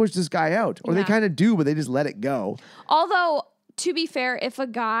trying to push this guy out? Or they Yeah. kind of do, but they just let it go. Although, to be fair, if a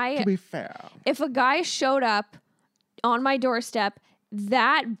guy showed up on my doorstep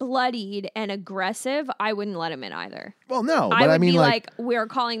that bloodied and aggressive, I wouldn't let him in either. Well, no, but I would I mean, be like, we're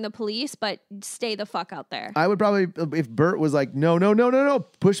calling the police, but stay the fuck out there. I would probably, if Bert was like, no,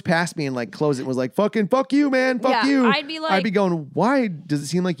 push past me and like close it and was like, fucking fuck you, man, fuck Yeah, you. I'd be like- I'd be going, why does it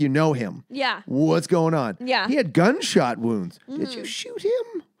seem like you know him? Yeah. What's going on? Yeah. He had gunshot wounds. Did you shoot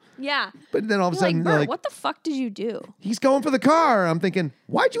him? Yeah. But then all of a You're like, sudden, Bert, like, what the fuck did you do? he's going for the car. I'm thinking,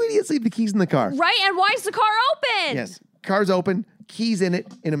 why'd you idiots leave the keys in the car? Right? And why is the car open? Yes. Car's open, keys in it,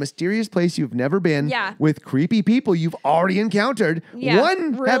 in a mysterious place you've never been. Yeah. With creepy people you've already encountered. Yeah,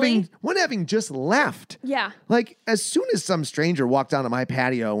 One really? having just left. Yeah. Like, as soon as some stranger walked onto my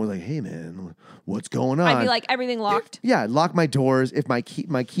patio and was like, hey man, what's going on? I'd be like, everything locked. Yeah, I'd lock my doors. If my keys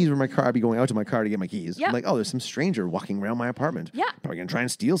were in my car, I'd be going out to my car to get my keys. Yeah. I'm like, oh, there's some stranger walking around my apartment. Yeah. Probably gonna try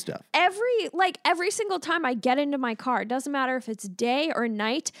and steal stuff. Every single time I get into my car, it doesn't matter if it's day or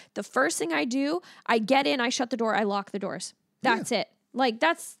night, the first thing I do, I get in, I shut the door, I lock the doors. That's it. Like,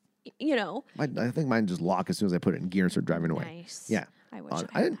 that's, I think mine just lock as soon as I put it in gear and start driving away. Nice. Yeah. I wish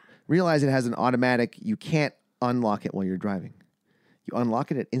I didn't realize it has an automatic, you can't unlock it while you're driving. You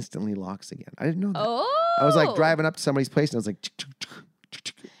unlock it, it instantly locks again. I didn't know that. Oh. I was like driving up to somebody's place and I was like,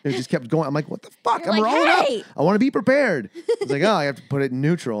 it just kept going. I'm like, what the fuck? You're I'm like, rolling hey! up. I want to be prepared. It's like, oh, I have to put it in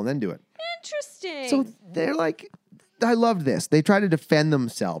neutral and then do it. Interesting. So they're like, I loved this. They try to defend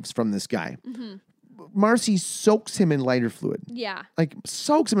themselves from this guy. Marcy soaks him in lighter fluid. yeah. Like,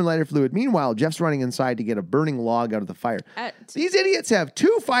 soaks him in lighter fluid. Meanwhile, Jeff's running inside to get a burning log out of the fire. These idiots have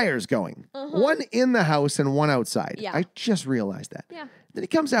two fires going. One in the house and one outside. Yeah. I just realized that. Yeah. Then he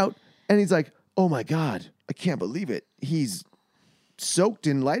comes out and he's like, oh my God, I can't believe it. He's soaked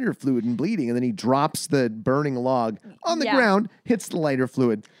in lighter fluid and bleeding. And then he drops the burning log on the Yeah. ground, hits the lighter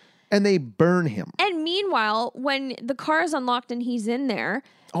fluid, and they burn him. And meanwhile, when the car is unlocked and he's in there,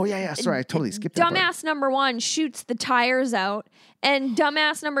 Oh, yeah. Sorry, I totally skipped that part. dumbass number one shoots the tires out, and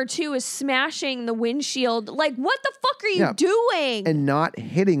dumbass number two is smashing the windshield. Like, what the fuck are you Yeah. doing? And not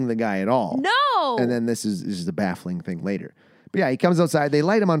hitting the guy at all. No. And then this is a baffling thing later. But yeah, he comes outside. They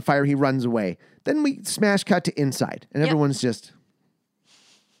light him on fire. He runs away. Then we smash cut to inside. And Yep. everyone's just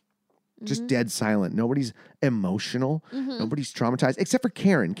dead silent. Nobody's emotional. Nobody's traumatized. Except for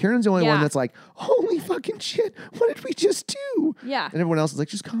Karen. Karen's the only one Yeah. that's like, holy fucking shit. What did we just do? Yeah. And everyone else is like,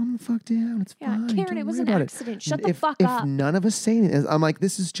 just calm the fuck down. It's Yeah, fine. Karen, Don't it was worry an about accident. Shut the if, fuck if up. none of us say anything, I'm like,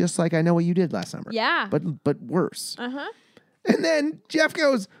 this is just like I know what you did last summer. Yeah. But worse. Uh-huh. And then Jeff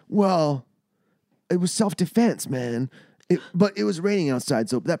goes, well, it was self-defense, man. But it was raining outside,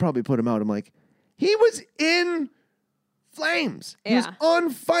 so that probably put him out. I'm like, he was in flames. He was Yeah. on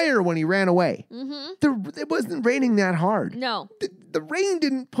fire when he ran away. It wasn't raining that hard. No. The rain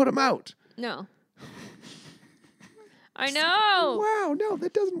didn't put him out. No. I know. Wow, no,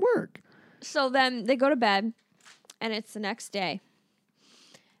 that doesn't work. So then they go to bed, and it's the next day.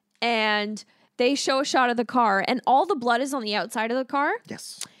 And they show a shot of the car, and all the blood is on the outside of the car.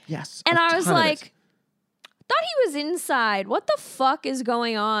 Yes. And a I was ton of it. like, thought he was inside. What the fuck is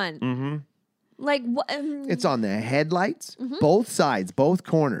going on? Like, what? It's on the headlights, Mm-hmm. both sides, both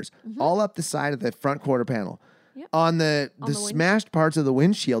corners, all up the side of the front quarter panel. Yep. On the the smashed parts of the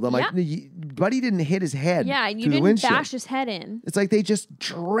windshield. I'm like, Buddy didn't hit his head. Yeah, and you through the didn't windshield. bash his head in. It's like they just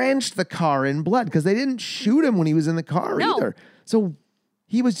drenched the car in blood because they didn't shoot him when he was in the car No. either. So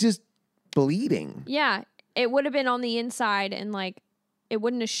he was just bleeding. Yeah, it would have been on the inside, and like, it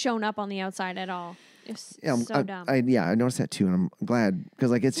wouldn't have shown up on the outside at all. It's so dumb. I noticed that too, and I'm glad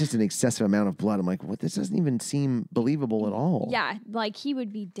because like it's just an excessive amount of blood. I'm like, what? This doesn't even seem believable at all. Yeah, like he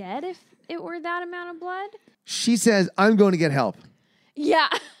would be dead if it were that amount of blood. She says, "I'm going to get help." Yeah.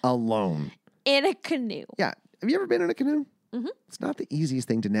 alone. In a canoe. Yeah. Have you ever been in a canoe? Mm-hmm. It's not the easiest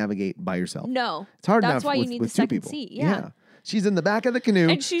thing to navigate by yourself. No. It's hard That's enough why you with, need with the two second people. seat. Yeah. She's in the back of the canoe.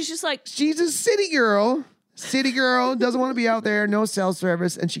 And she's just like, She's a city girl. City girl doesn't want to be out there. No cell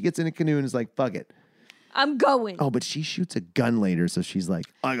service. And she gets in a canoe and is like, fuck it. I'm going. Oh, but she shoots a gun later. So she's like,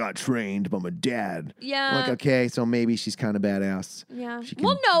 I got trained by my dad. Yeah. I'm like, okay, so maybe she's kind of badass. Yeah. She can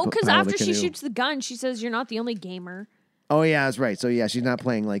Well, no, because paddle the after she canoe. shoots the gun, she says, you're not the only gamer. Oh, yeah, that's right. So, yeah, she's not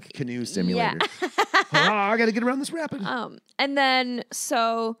playing like canoe simulator. I got to get around this rapid. And then,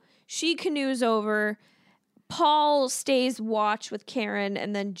 so she canoes over. Paul stays watch with Karen,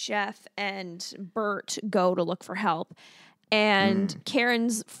 and then Jeff and Bert go to look for help. And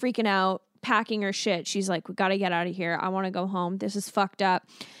Karen's freaking out, packing her shit. She's like, we got to get out of here. I want to go home. This is fucked up.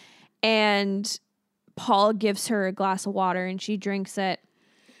 And Paul gives her a glass of water, and she drinks it.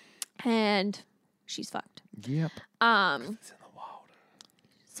 And she's fucked. Yep. Something's in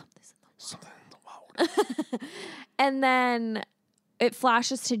the water. And then it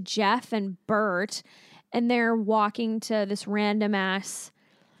flashes to Jeff and Bert, and they're walking to this random ass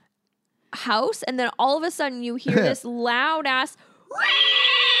house, and then all of a sudden you hear this loud ass,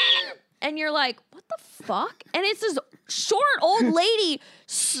 and you're like, what the fuck? And it's this short old lady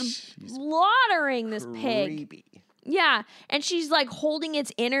slaughtering this pig. Creepy. Yeah, and she's like holding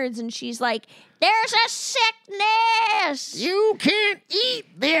its innards, and she's like, there's a sickness. You can't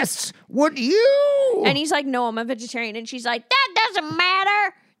eat this, would you? And he's like, no, I'm a vegetarian. And she's like, that doesn't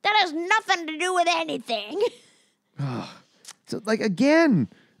matter. That has nothing to do with anything. So, like, again,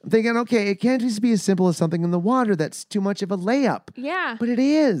 I'm thinking, okay, it can't just be as simple as something in the water that's too much of a layup. Yeah. But it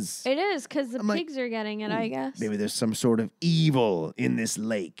is. It is, because the like, pigs are getting it, I guess. Maybe there's some sort of evil in this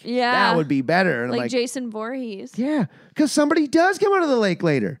lake. Yeah. That would be better. And I'm Like like, Jason Voorhees. yeah, because somebody does come out of the lake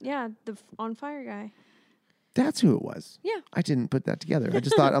later. Yeah, the on fire guy. That's who it was. Yeah. I didn't put that together. I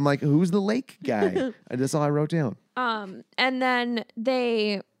just thought, I'm like, who's the lake guy? And that's all I wrote down. And then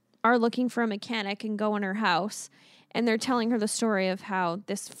they are looking for a mechanic and go in her house. And they're telling her the story of how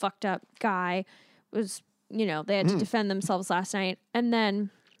this fucked up guy was, they had to defend themselves last night. And then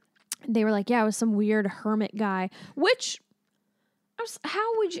they were like, yeah, it was some weird hermit guy. Which,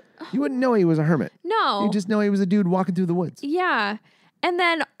 how would you... You wouldn't know he was a hermit. No. You just know he was a dude walking through the woods. Yeah. And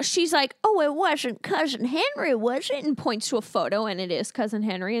then she's like, oh, it wasn't Cousin Henry, was it? And points to a photo, and it is Cousin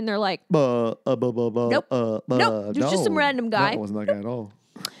Henry. And they're like, Nope. Nope. There's just some random guy. No, it wasn't that guy at all.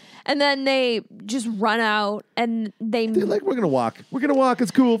 and then they just run out, and they... They're like, we're going to walk. We're going to walk. It's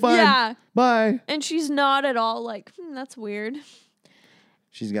cool. Fine. Yeah. Bye. And she's not at all like, that's weird.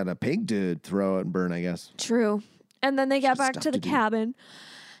 She's got a pig to throw out and burn, I guess. True. And then they get back stuff to the to do. cabin.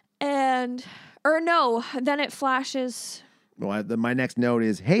 Then it flashes... Well, my next note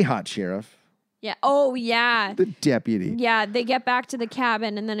is, hey, hot sheriff. Yeah. Oh, yeah. The deputy. Yeah, they get back to the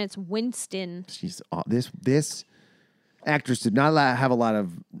cabin, and then it's Winston. She's this actress did not have a lot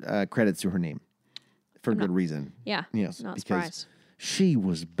of credits to her name for good reason. Yeah. Yes, Not because surprised. she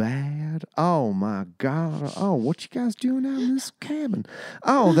was bad. Oh my God. Oh, what you guys doing out in this cabin?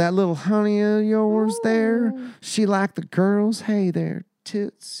 Oh, that little honey of yours there. She liked the girls. Hey there,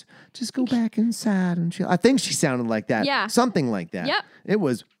 tits. Just go back inside and chill. I think she sounded like that. Yeah. Something like that. Yep. It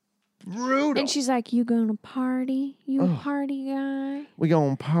was brutal. And she's like, you gonna party? You a party guy? We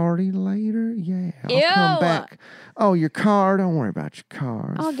gonna party later? Yeah. I'll Ew. come back. Oh, your car? Don't worry about your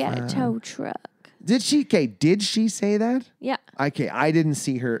car. It's I'll get a fine. tow truck. Did she say that? Yeah. Okay, I didn't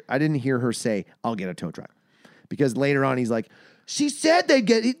hear her say, I'll get a tow truck. Because later on he's like, she said they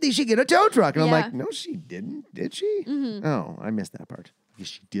should get a tow truck. And I'm Yeah. like, no, she didn't. Did she? Mm-hmm. Oh, I missed that part. I guess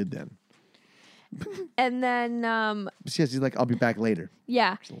she did then. And then, She's like, I'll be back later.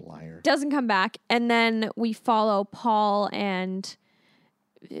 yeah. She's a liar. Doesn't come back. And then we follow Paul and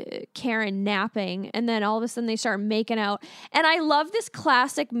Karen napping. And then all of a sudden they start making out. And I love this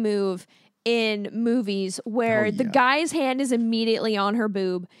classic move in movies where the yeah. guy's hand is immediately on her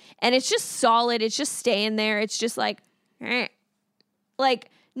boob. And it's just solid. It's just staying there. It's just like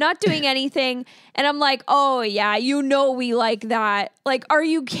not doing anything. And I'm like, oh, yeah, we like that. Like, are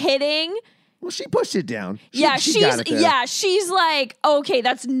you kidding? Well, she pushed it down. She's like, okay,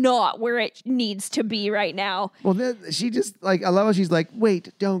 that's not where it needs to be right now. Well, then she just I love how she's like,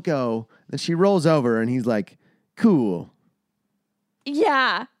 wait, don't go. Then she rolls over and he's like, cool.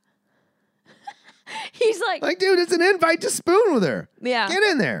 Yeah. He's like, Dude, it's an invite to spoon with her. Yeah. Get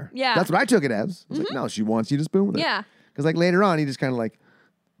in there. Yeah. That's what I took it as. I was like, no, she wants you to spoon with her. Yeah. Because later on, he just kind of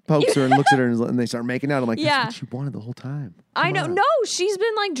pokes her and looks at her and they start making out. I'm like, Yeah. that's what she wanted the whole time. I Come know. on. No, she's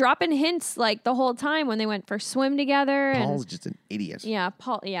been like dropping hints like the whole time when they went for swim together. Paul's And just an idiot. yeah,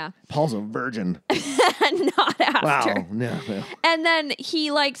 Paul. Yeah, Paul's a virgin. not after. Wow. No. And then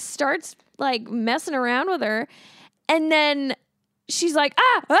he like starts like messing around with her, and then she's like,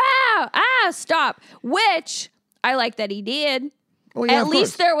 stop. Which I like that he did. Oh, yeah, At of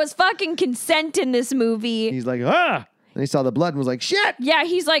least course. there was fucking consent in this movie. He's like, ah. And he saw the blood and was like, shit. Yeah,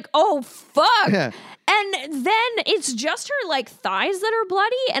 he's like, oh fuck. Yeah. And then it's just her like thighs that are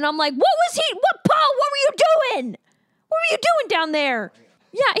bloody, and I'm like, Paul, what were you doing? What were you doing down there?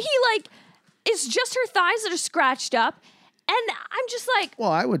 Yeah, he like, it's just her thighs that are scratched up, and I'm just like,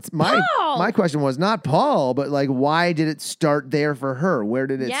 Well, my question was not Paul, but like, why did it start there for her? Where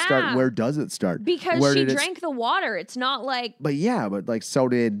did it start? Yeah. Where does it start? because Where she did it drank the water. It's not like, But yeah, but like, so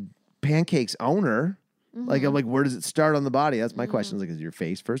did Pancake's owner. Like, I'm like, where does it start on the body? That's my question. Is like, is it your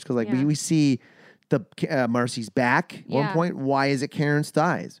face first? Because like Yeah. we see the Marcy's back at one Yeah. point. Why is it Karen's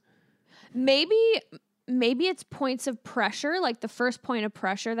thighs? maybe it's points of pressure, like the first point of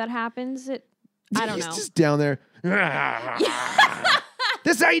pressure that happens. I don't He's know. just down there.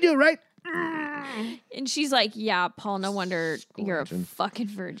 This is how you do it, right? And she's like, yeah, Paul, no wonder you're a Scratching. fucking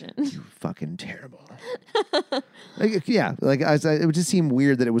virgin. You fucking terrible. Like, yeah, like it would just seem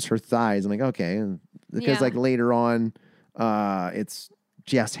weird that it was her thighs. I'm like, okay, because Yeah. like later on, it's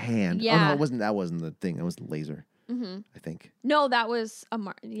Jeff's hand. Oh Yeah. no, that wasn't the thing. That was the laser. I think. No, that was It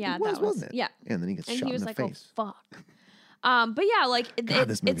was, that was wasn't it? yeah. And then he gets And shot he was in the like, face. "Oh fuck." But yeah, like God,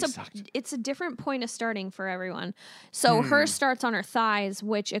 this movie it's a sucked. it's a different point of starting for everyone. So her starts on her thighs,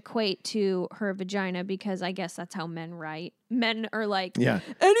 which equate to her vagina because I guess that's how men write. Men are like, Yeah.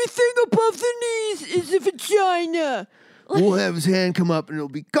 anything above the knees is a vagina. We'll have his hand come up and it'll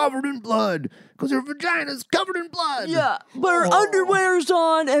be covered in blood because her vagina's covered in blood. But her underwear's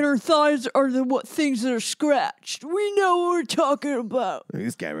on and her thighs are the things that are scratched. We know what we're talking about. Look at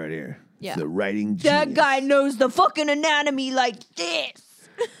this guy right here. Yeah. The writing That genius. guy knows the fucking anatomy like this.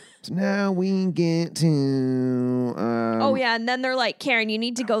 So now we get to. Oh yeah, and then they're like, Karen, you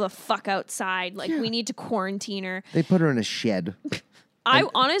need to go the fuck outside. Like we need to quarantine her. They put her in a shed. I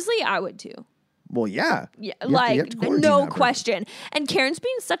honestly, I would too. Well, yeah. Yeah, You have to quarantine no that person. question. And Karen's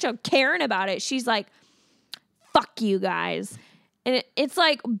being such a Karen about it. She's like, "Fuck you guys," and it's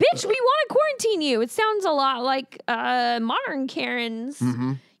like, "Bitch, we want to quarantine you." It sounds a lot like modern Karens.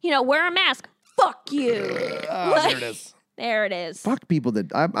 Mm-hmm. You know, wear a mask. Fuck you. There it is. There it is. Fuck people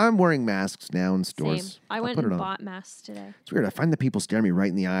that I'm wearing masks now in stores. Same. I I'll went put and it on. bought masks today. It's weird. I find the people stare me right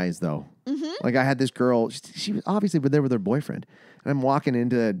in the eyes though. Mm-hmm. Like I had this girl. She was obviously there with her boyfriend, and I'm walking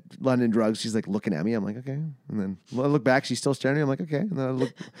into London Drugs. She's like looking at me. I'm like, okay. And then I look back. She's still staring at me. I'm like, okay. And then I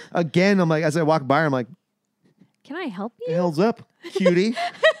look again. I'm like, as I walk by her, I'm like, Can I help the you? hell's up, cutie?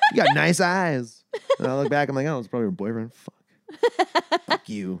 You got nice eyes. And I look back. I'm like, oh, it's probably her boyfriend. Fuck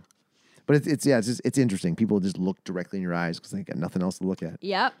you. But it's interesting. People just look directly in your eyes because they got nothing else to look at.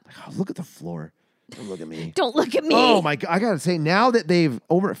 Yep. Like, oh, look at the floor. Don't look at me. Don't look at me. Oh my God. I gotta say, now that they've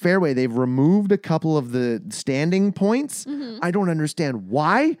over at Fairway, they've removed a couple of the standing points. I don't understand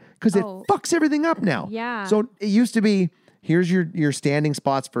why. Because it Oh. fucks everything up now. Yeah. So it used to be, here's your standing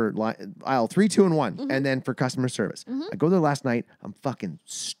spots for aisle 3, 2, and 1, and then for customer service. I go there last night. I'm fucking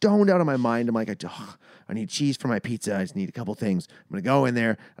stoned out of my mind. I'm like, I need cheese for my pizza. I just need a couple things. I'm gonna go in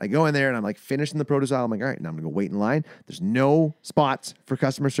there. I go in there and I'm like finishing the produce aisle. I'm like, all right, now I'm gonna go wait in line. There's no spots for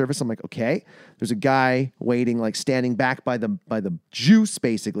customer service. I'm like, okay. There's a guy waiting, like standing back by the juice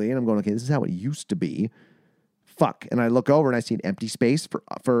basically, and I'm going, okay, this is how it used to be. Fuck. And I look over and I see an empty space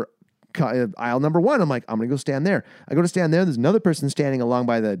for aisle number 1. I'm like, I'm gonna go stand there. I go to stand there. There's another person standing along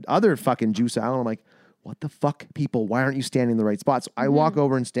by the other fucking juice aisle. And I'm like, what the fuck, people? Why aren't you standing in the right spot? So I walk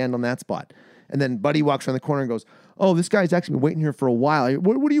over and stand on that spot. And then Buddy walks around the corner and goes, oh, this guy's actually been waiting here for a while.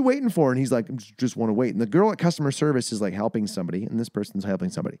 What are you waiting for? And he's like, I just want to wait. And the girl at customer service is like helping somebody, and this person's helping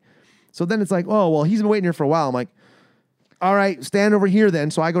somebody. So then it's like, oh, well, he's been waiting here for a while. I'm like, all right, stand over here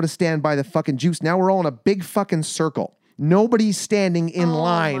then. So I go to stand by the fucking juice. Now we're all in a big fucking circle. Nobody's standing in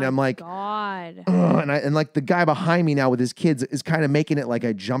line. my I'm like, God. ugh, and like the guy behind me now with his kids is kind of making it like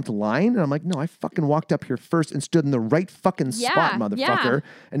I jumped line. And I'm like, no, I fucking walked up here first and stood in the right fucking spot, Yeah, motherfucker. yeah.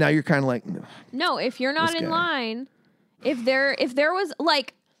 And now you're kind of like, ugh. No, if you're not This in guy. line, if there was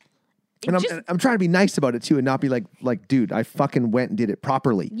like, and just- I'm trying to be nice about it too and not be like, dude, I fucking went and did it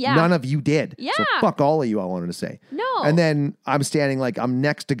properly. Yeah. None of you did. So Yeah. fuck all of you, I wanted to say. No. And then I'm standing like I'm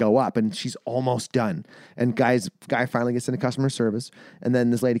next to go up and she's almost done. And guy finally gets into customer service. And then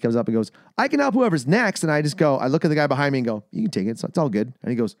this lady comes up and goes, I can help whoever's next. And I just go, I look at the guy behind me and go, you can take it. It's all good.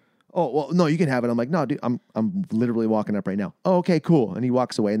 And he goes, oh, well, no, you can have it. I'm like, no, dude, I'm literally walking up right now. Oh, okay, cool. And he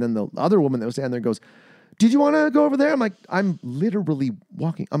walks away. And then the other woman that was standing there goes, did you want to go over there? I'm like, I'm literally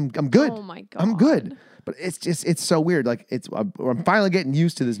walking. I'm good. Oh my I'm good. God. But it's so weird. Like I'm finally getting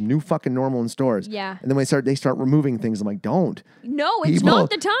used to this new fucking normal in stores. Yeah. And then when they start removing things, I'm like, don't. No, it's People,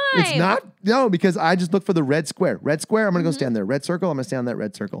 not the time. It's not. No, because I just look for the red square. Red square, I'm going to go stand there. Red circle, I'm going to stand on that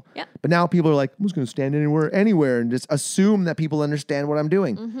red circle. Yep. But now people are like, I'm just going to stand anywhere and just assume that people understand what I'm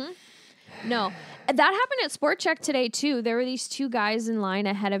doing. No. That happened at Sport Check today too. There were these two guys in line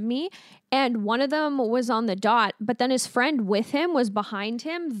ahead of me, and one of them was on the dot, but then his friend with him was behind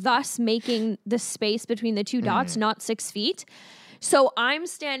him, thus making the space between the two dots not 6 feet. So I'm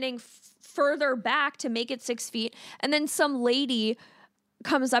standing further back to make it 6 feet, and then some lady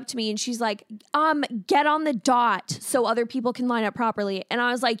comes up to me and she's like, get on the dot so other people can line up properly. And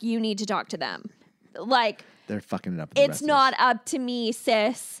I was like, you need to talk to them. Like, They're fucking it up. For the it's rest of not us. up to me,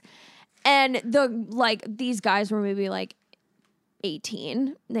 sis. And these guys were maybe like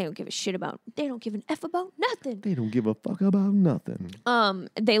 18. They don't give an F about nothing. They don't give a fuck about nothing.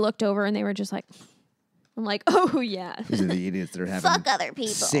 They looked over and they were just like, I'm like, oh yeah. These are the idiots that are having Fuck other people.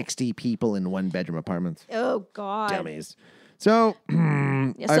 60 people in one bedroom apartments. Oh God. Dummies. So,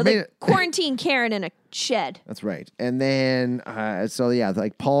 Yeah, I so made they it. quarantine Karen in a shed. That's right. And then,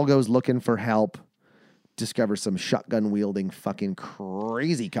 like Paul goes looking for help, discovers some shotgun wielding fucking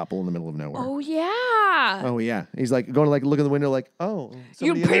crazy couple in the middle of nowhere. Oh yeah. Oh yeah. He's like going to like look in the window like, oh,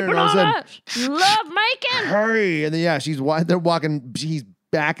 You somebody in there, peeping and all of a on sudden, us. You love making. hurry. And then they're walking, he's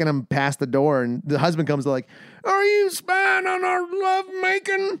backing them past the door, and the husband comes like, are you spying on our love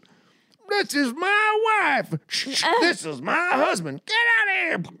making? This is my wife. This is my husband. Get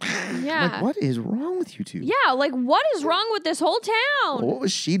out of here. Yeah. Like, what is wrong with you two? Yeah, like what is wrong with this whole town? What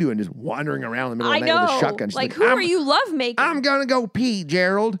was she doing just wandering around in the middle I of the night know. with a shotgun? She's Like, who are you love making? I'm going to go pee,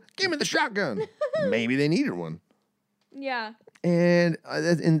 Gerald. Give me the shotgun. Maybe they needed one. Yeah. And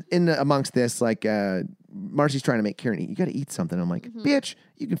in amongst this, like, Marcy's trying to make Karen eat. You got to eat something. I'm like, bitch,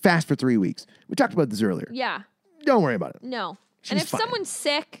 you can fast for 3 weeks. We talked about this earlier. Yeah. Don't worry about it. No. She's and if fine. someone's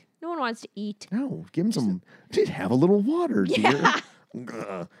sick, no one wants to eat. No, give him some. Just have a little water, dear.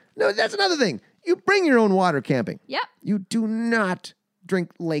 Ugh. No, that's another thing. You bring your own water camping. Yep. You do not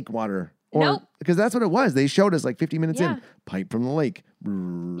drink lake water. Or, Nope. Because that's what it was. They showed us like 50 minutes Yeah. in. Pipe from the lake.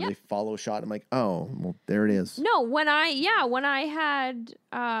 They follow a shot. I'm like, oh, well, there it is. No, when I had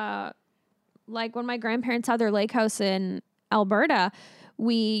like when my grandparents had their lake house in Alberta,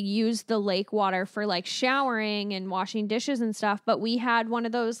 we used the lake water for like showering and washing dishes and stuff, but we had one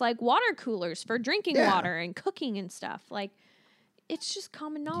of those like water coolers for drinking Yeah. water and cooking and stuff. Like it's just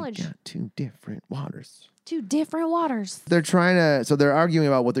common knowledge. You got two different waters. Two different waters. They're arguing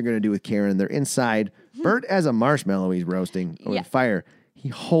about what they're going to do with Karen. They're inside. Bert has a marshmallow he's roasting over Yeah. the fire. He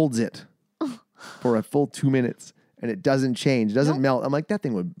holds it for a full 2 minutes and it doesn't change. It doesn't melt. I'm like, that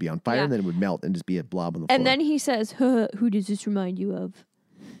thing would be on fire Yeah. and then it would melt and just be a blob on the floor. And then he says, huh, who does this remind you of?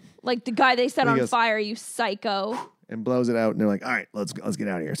 Like the guy they set He on goes- fire, you psycho. and blows it out and they're like, all right, let's get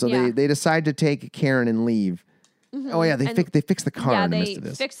out of here. So Yeah. they decide to take Karen and leave. Oh yeah, they fix the car Yeah, in the midst they of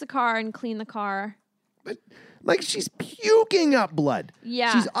this. fix the car and clean the car. Like she's puking up blood.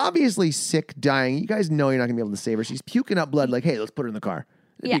 Yeah. She's obviously sick, dying. You guys know you're not gonna be able to save her. She's puking up blood. Like, hey, let's put her in the car.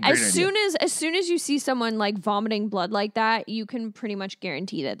 It'd Yeah, be a great as idea. soon as you see someone like vomiting blood like that, you can pretty much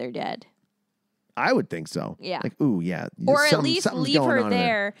guarantee that they're dead. I would think so. Yeah. Like, ooh, yeah. Or at Something- least something's leave going her on in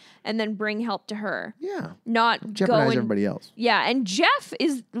there and then bring help to her. Yeah. Not Jeopardize going. everybody else. Yeah, and Jeff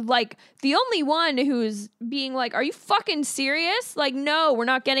is like the only one who's being like, "Are you fucking serious? Like, no, we're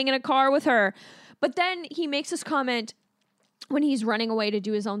not getting in a car with her." But then he makes this comment when he's running away to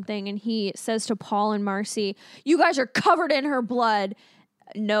do his own thing, and he says to Paul and Marcy, "You guys are covered in her blood."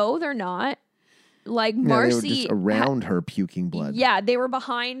 No, they're not. Like Yeah, Marcy, they were just around her puking blood. yeah, they were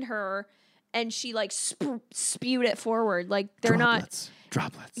behind her, and she like spewed it forward. Like they're Droplets.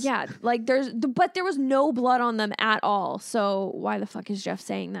 yeah, like but there was no blood on them at all. So why the fuck is Jeff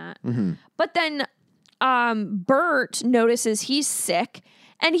saying that? Mm-hmm. But then Bert notices he's sick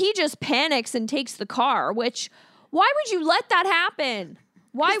and he just panics and takes the car, which why would you let that happen?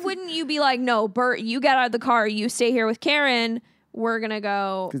 Why wouldn't you be like, no, Bert, you get out of the car, you stay here with Karen, we're gonna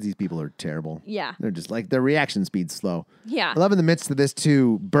go. Because these people are terrible. Yeah. They're just like, their reaction speed's slow. Yeah. I love in the midst of this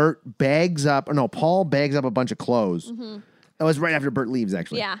too, Paul bags up a bunch of clothes. That was right after Bert leaves,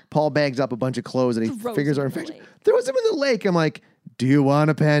 actually. Mm-hmm. Yeah. Paul bags up a bunch of clothes and he Throws figures them are in the infected. lake. Throws them in the lake. I'm like, do you want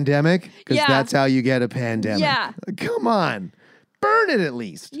a pandemic? Because Yeah. that's how you get a pandemic. Yeah. Come on. Burn it at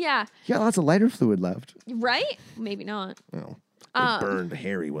least. Yeah. You got lots of lighter fluid left. Right? Maybe not. Well, they burned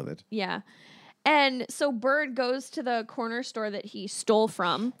Harry with it. Yeah. And so Bird goes to the corner store that he stole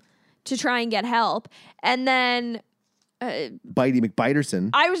from to try and get help. And then Bitey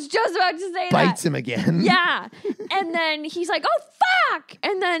McBiterson I was just about to say bites that. him again. Yeah. And then he's like, oh, fuck.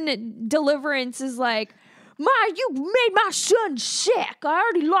 And then Deliverance is like, you made my son sick. I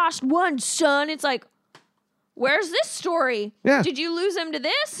already lost one son. It's like, where's this story? Yeah. Did you lose him to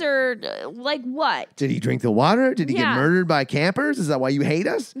this or like what? Did he drink the water? Did he get Yeah. murdered by campers? Is that why you hate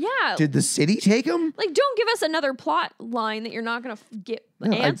us? Yeah. Did the city take him? Like, don't give us another plot line that you're not going to get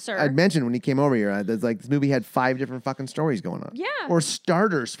No, answer. I'd mentioned when he came over here, there's like this movie had 5 different fucking stories going on. Yeah. Or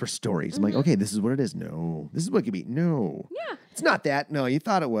starters for stories. I'm like, okay, this is what it is. No. This is what it could be. No. Yeah. It's not that. No, you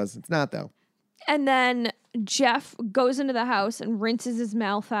thought it was. It's not though. And then Jeff goes into the house and rinses his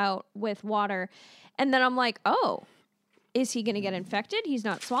mouth out with water. And then I'm like, oh, is he going to get infected? He's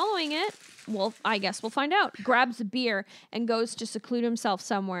not swallowing it. Well, I guess we'll find out. Grabs a beer and goes to seclude himself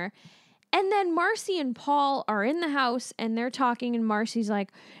somewhere. And then Marcy and Paul are in the house and they're talking. And Marcy's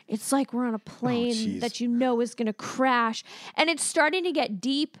like, it's like we're on a plane jeez. that you know is going to crash. And it's starting to get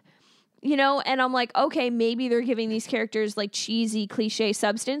deep. You know, and I'm like, okay, maybe they're giving these characters like cheesy, cliche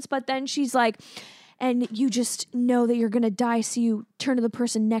substance. But then she's like, and you just know that you're going to die. So you turn to the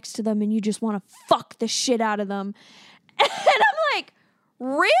person next to them and you just want to fuck the shit out of them. And I'm like,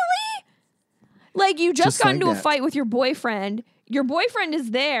 really? Like you just got like into a that. fight with your boyfriend. Your boyfriend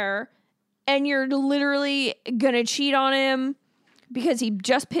is there and you're literally going to cheat on him because he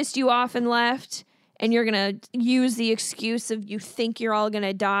just pissed you off and left. And you're going to use the excuse of you think you're all going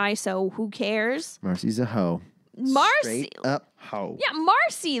to die, so who cares? Marcy's a hoe. Marcy. Straight up hoe. Yeah,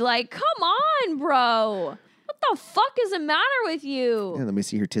 Marcy, like, come on, bro. What the fuck is the matter with you? Yeah, let me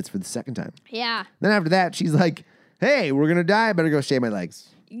see her tits for the second time. Yeah. Then after that, she's like, hey, we're going to die. I better go shave my legs.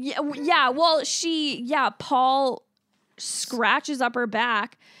 Yeah, well, Paul scratches up her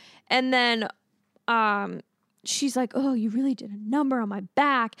back, and then she's like, oh, you really did a number on my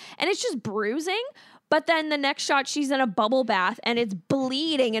back. And it's just bruising. But then the next shot, she's in a bubble bath and it's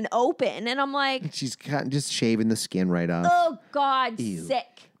bleeding and open. And I'm like, She's just shaving the skin right off. oh, God, Ew.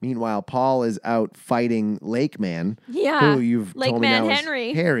 sick. Meanwhile, Paul is out fighting Lake Man. Yeah. Who you've Lake told me Man now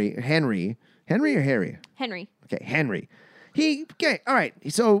Henry. is Henry or Harry? Henry. Okay, Henry. All right.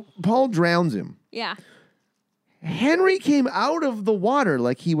 So Paul drowns him. Yeah. Henry came out of the water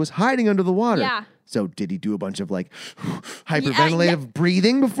like he was hiding under the water. Yeah. So did he do a bunch of like hyperventilative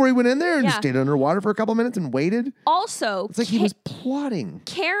breathing before he went in there and just Yeah. stayed underwater for a couple minutes and waited? Also, It's like he was plotting.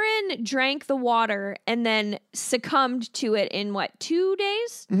 Karen drank the water and then succumbed to it in what, 2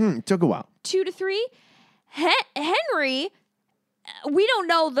 days? It took a while. 2 to 3? Henry, we don't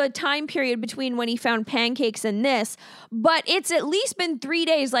know the time period between when he found pancakes and this, but it's at least been 3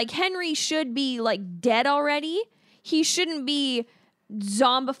 days. Like, Henry should be like dead already. He shouldn't be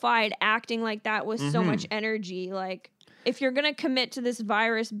zombified acting like that with so much energy. Like, if you're going to commit to this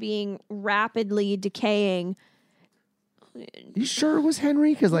virus being rapidly decaying, You sure it was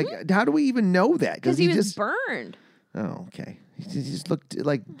Henry? Because like, how do we even know that? because he was just burned. Oh, okay. He just looked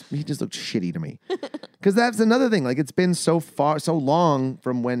shitty to me. Because that's another thing. Like, it's been so long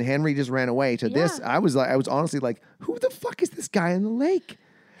from when Henry just ran away to this. Yeah. I was honestly like, who the fuck is this guy in the lake?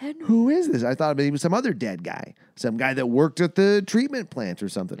 Who is this? I thought maybe he was some other dead guy, some guy that worked at the treatment plant or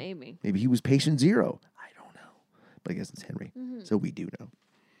something. Maybe he was patient 0. I don't know, but I guess it's Henry. So we do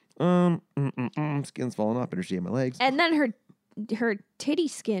know. Skin's falling off. Better shave my legs. And then her titty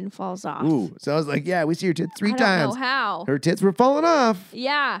skin falls off. Ooh, so I was like, yeah, we see her tits 3 I don't times. know how. Her tits were falling off,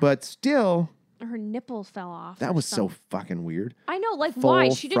 Yeah. but still. Her nipples fell off. That or was so something. fucking weird. I know, like, Full why?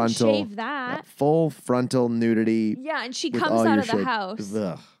 She didn't frontal- shave that. Full frontal nudity. Yeah, and she with comes all out your of the shit. house.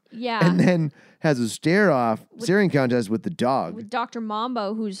 Ugh. Yeah. And then has a staring contest with the dog. with Dr.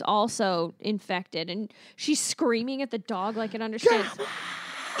 Mambo, who's also infected. And she's screaming at the dog like it understands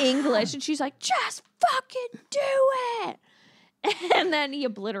English. And she's like, just fucking do it. And then he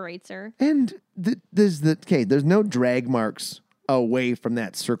obliterates her. And there's no drag marks away from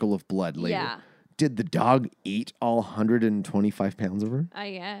that circle of blood later. Yeah. Did the dog eat all 125 pounds of her?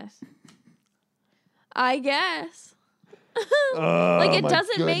 I guess. Like, it my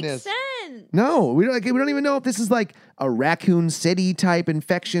doesn't make goodness. sense. No, we don't even know if this is like a Raccoon City type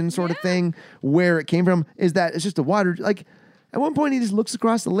infection sort of thing, where it came from. Is that it's just a water? Like, at one point he just looks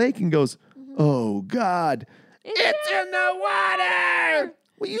across the lake and goes, "Oh God, it's in the water!"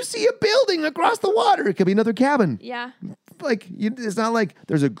 Well, you see a building across the water. It could be another cabin. Yeah. Like, it's not like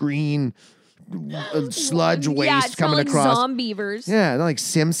there's a green sludge waste Yeah, it's coming not like across. zombievers. Yeah, not like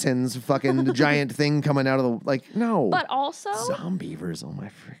Simpsons, fucking the giant thing coming out of the like. No, But also, zombievers. Oh my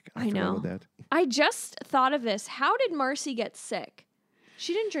frick! I forgot know. about that. I just thought of this. How did Marcy get sick?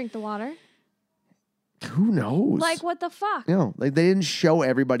 She didn't drink the water. Who knows? Like, what the fuck? Like they didn't show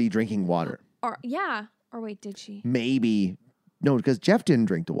everybody drinking water. Or wait, did she? Maybe. No, because Jeff didn't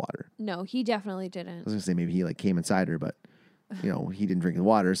drink the water. No, he definitely I didn't. was gonna say maybe he like came inside her, but he didn't drink the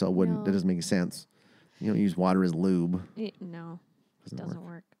water, so it wouldn't. No. That doesn't make any sense. Use water as lube. No, it doesn't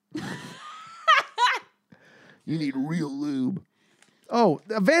work. You need real lube. Oh,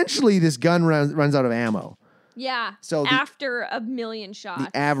 eventually this gun runs out of ammo. Yeah. So after a million shots.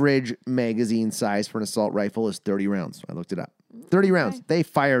 The average magazine size for an assault rifle is 30 rounds. I looked it up. 30 rounds. They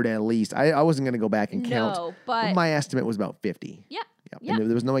fired at least. I wasn't going to go back and count. No, but my estimate was about 50. Yeah. Yep. Yeah. And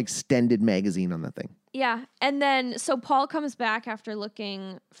there was no extended magazine on that thing. Yeah. And then so Paul comes back after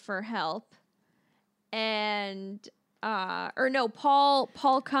looking for help. And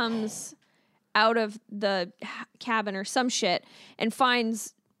Paul comes out of the cabin or some shit and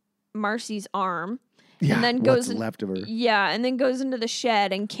finds Marcy's arm. Yeah. And then what's left of her. Yeah, and then goes into the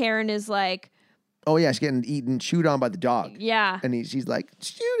shed and Karen is like, oh yeah, she's getting chewed on by the dog. Yeah. And she's like,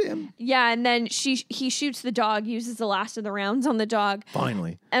 shoot him. Yeah, and then he shoots the dog, uses the last of the rounds on the dog.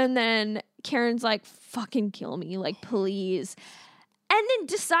 Finally. And then Karen's like, fucking kill me, like, please. And then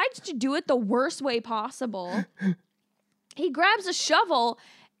decides to do it the worst way possible. He grabs a shovel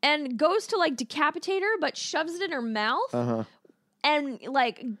and goes to like decapitate her, but shoves it in her mouth. Uh-huh. And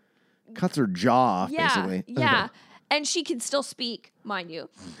like cuts her jaw off, basically. Yeah. And she can still speak, mind you.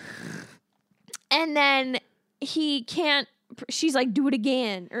 And then he can't, she's like, do it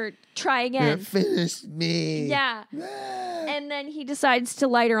again or try again. Finish me. Yeah. And then he decides to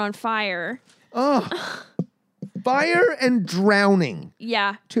light her on fire. Oh. Fire and drowning.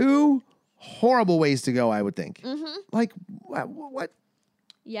 Yeah. Two horrible ways to go, I would think. Mm-hmm. Like, what?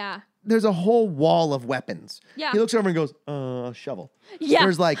 Yeah. There's a whole wall of weapons. Yeah. He looks over and goes, shovel. Yeah.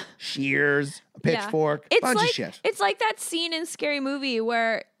 There's like shears, a pitchfork, a bunch of shit. It's like that scene in Scary Movie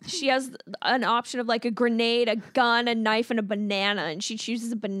where she has an option of like a grenade, a gun, a knife, and a banana, and she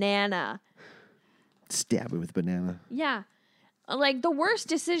chooses a banana. Stab it with a banana. Yeah. Like the worst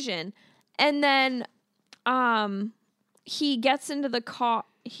decision. And then he gets into the car.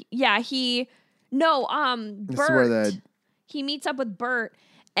 Bert. He meets up with Bert.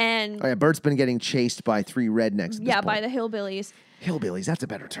 And oh yeah, Bert's been getting chased by three rednecks. At this point. By the hillbillies. Hillbillies, that's a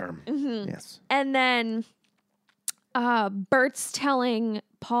better term. Mm-hmm. Yes. And then Bert's telling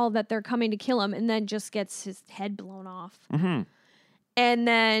Paul that they're coming to kill him, and then just gets his head blown off. Mm-hmm. And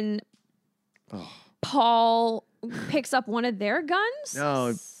then Paul picks up one of their guns.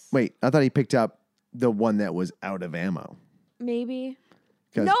 No, wait. I thought he picked up the one that was out of ammo. Maybe.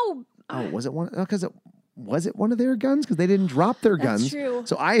 'Cause- No. Oh, was it one? Because was it one of their guns? Because they didn't drop their guns. True.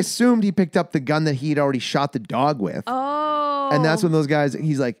 So I assumed he picked up the gun that he had already shot the dog with. Oh. And that's when those guys,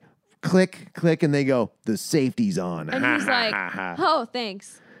 he's like, click, click, and they go, the safety's on. And he's like, oh,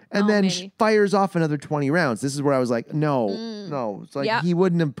 thanks. And then maybe. fires off another 20 rounds. This is where I was like, no. It's like he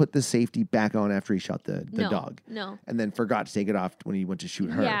wouldn't have put the safety back on after he shot the dog. No. And then forgot to take it off when he went to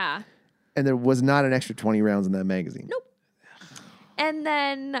shoot her. Yeah. And there was not an extra 20 rounds in that magazine. Nope. And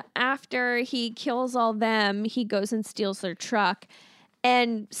then after he kills all them, he goes and steals their truck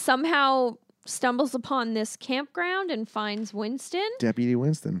and somehow stumbles upon this campground and finds Winston. Deputy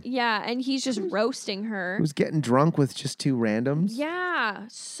Winston. Yeah, and he's just roasting her. Who's getting drunk with just two randoms. Yeah,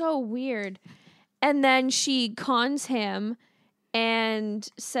 so weird. And then she cons him and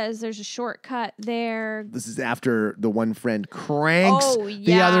says there's a shortcut there. This is after the one friend cranks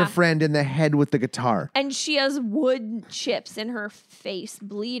the other friend in the head with the guitar. And she has wood chips in her face,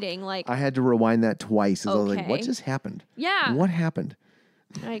 bleeding. Like I had to rewind that twice. I was like, Okay. what just happened? Yeah. What happened?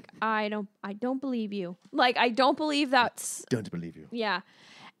 Like I don't believe you. Like I don't believe that's Don't believe you. yeah.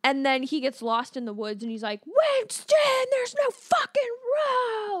 And then he gets lost in the woods and he's like, Winston, there's no fucking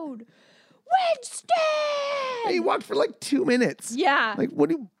road. Winston. He walked for like 2 minutes. Yeah. Like, what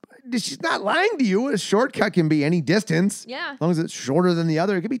do you... She's not lying to you. A shortcut can be any distance. Yeah. As long as it's shorter than the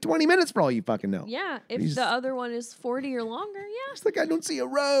other. It could be 20 minutes for all you fucking know. Yeah. If He's- the other one is 40 or longer, yeah. It's like, I don't see a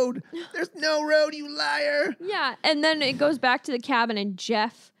road. There's no road, you liar. Yeah. And then it goes back to the cabin and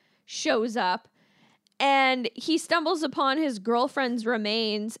Jeff shows up and he stumbles upon his girlfriend's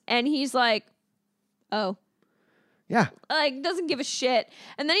remains and he's like, oh. Yeah. Like, doesn't give a shit.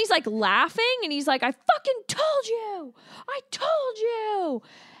 And then he's like laughing and he's like, I fucking told you. I told you.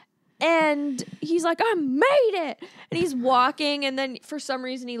 And he's like, I made it. And he's walking. And then for some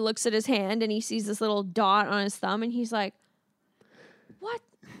reason, he looks at his hand and he sees this little dot on his thumb. And he's like, what?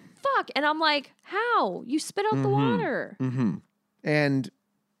 Fuck. And I'm like, how? You spit out the water. Mm-hmm. And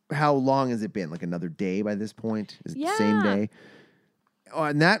how long has it been? Like another day by this point? Is it the same Yeah. day? Oh,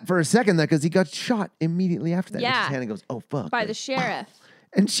 and that for a second, that because he got shot immediately after that. Yeah. His hand and goes, oh, fuck. By Like, the sheriff.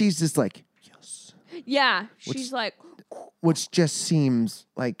 and she's just like, yes. Yeah. She's like, which just seems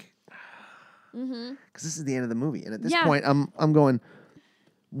like because this is the end of the movie, and at this Yeah. point, I'm going.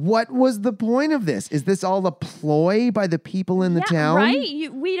 What was the point of this? Is this all a ploy by the people in the town?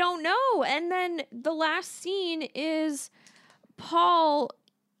 Right? We don't know. And then the last scene is Paul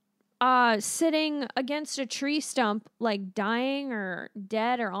sitting against a tree stump, like dying or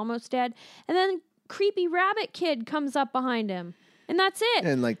dead or almost dead. And then creepy rabbit kid comes up behind him. And that's it.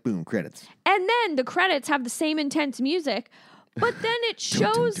 And like, boom, credits. And then the credits have the same intense music. But then it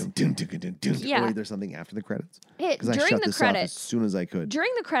shows Yeah. Wait, there's something after the credits? it Because I during shut the this credits. off as soon as I could.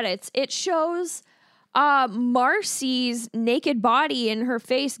 During the credits, it shows Marcy's naked body and her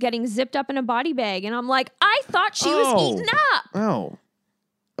face getting zipped up in a body bag. And I'm like, I thought she was eaten up.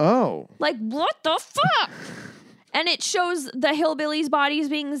 Oh. Like, what the fuck? And it shows the hillbillies' bodies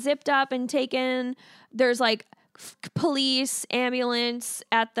being zipped up and taken. There's like police, ambulance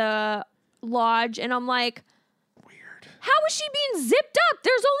at the lodge. And I'm like, how is she being zipped up?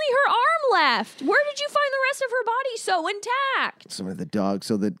 There's only her arm left. Where did you find the rest of her body so intact? Some of the dogs.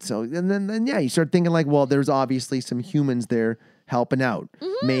 And then yeah, you start thinking like, well, there's obviously some humans there helping out.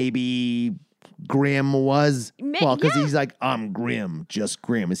 Maybe Grim was because he's like, I'm Grim, just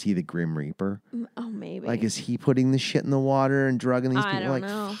Grim. Is he the Grim Reaper? Oh, maybe. Like, is he putting the shit in the water and drugging these I people? don't Like,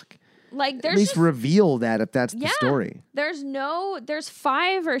 know. fuck. Like, At there's least just, reveal that if that's the story. there's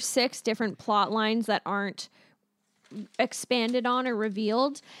 5 or 6 different plot lines that aren't expanded on or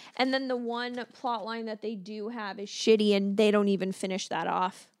revealed, and then the one plot line that they do have is shitty, and they don't even finish that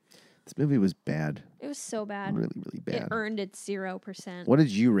off. This movie was bad. It was so bad. Really, really It bad. earned its 0%. What did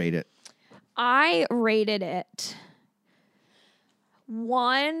you rate it? I rated it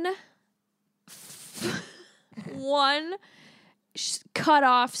 1 cut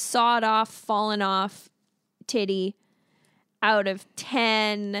off, sawed off, fallen off titty out of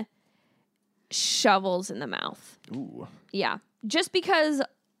 10 shovels in the mouth. Ooh. Yeah. Just because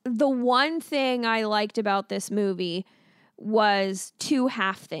the one thing I liked about this movie was 2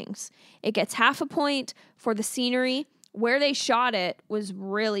 half things. It gets half a point for the scenery. Where they shot it was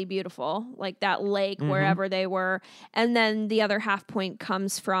really beautiful, like that lake, wherever they were. And then the other half point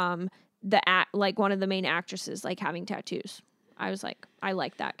comes from like one of the main actresses, like having tattoos. I was like, I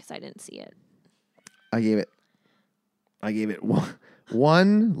like that because I didn't see it. I gave it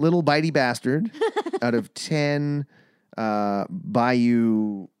one little bitey bastard out of 10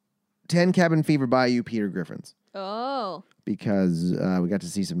 Cabin Fever Bayou Peter Griffins. Oh, Because we got to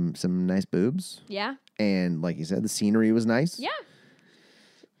see some nice boobs. yeah. And like you said, the scenery was nice. Yeah.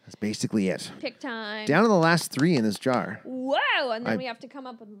 That's basically it. Pick time. Down to the last 3 in this jar. Whoa. And then we have to come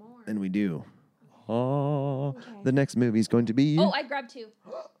up with more. And we do. Oh, the next movie is going to be... Oh, I grabbed 2.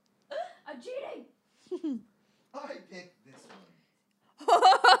 I'm cheating. I picked this one.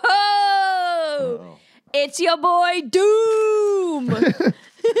 Oh, it's your boy Doom.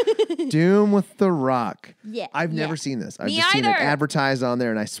 Doom with The Rock. Yeah. I've never yeah. seen this. I've Me just seen it either. advertised on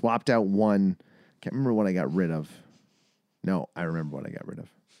there, and I swapped out one. Can't remember what I got rid of. No, I remember what I got rid of.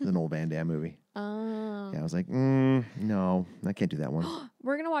 An old Van Damme movie. Oh. Yeah, I was like, no, I can't do that one.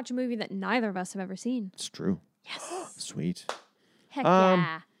 We're going to watch a movie that neither of us have ever seen. It's true. Yes. Sweet. Heck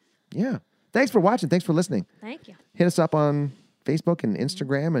yeah. Yeah. Thanks for watching. Thanks for listening. Thank you. Hit us up on Facebook and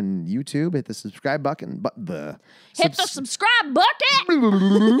Instagram and YouTube. Hit the subscribe button. Hit the subscribe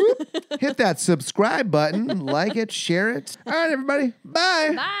bucket. Hit that subscribe button. Like it. Share it. All right, everybody.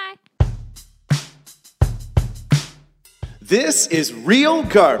 Bye. Bye. This is Real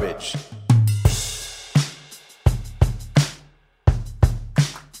Garbage.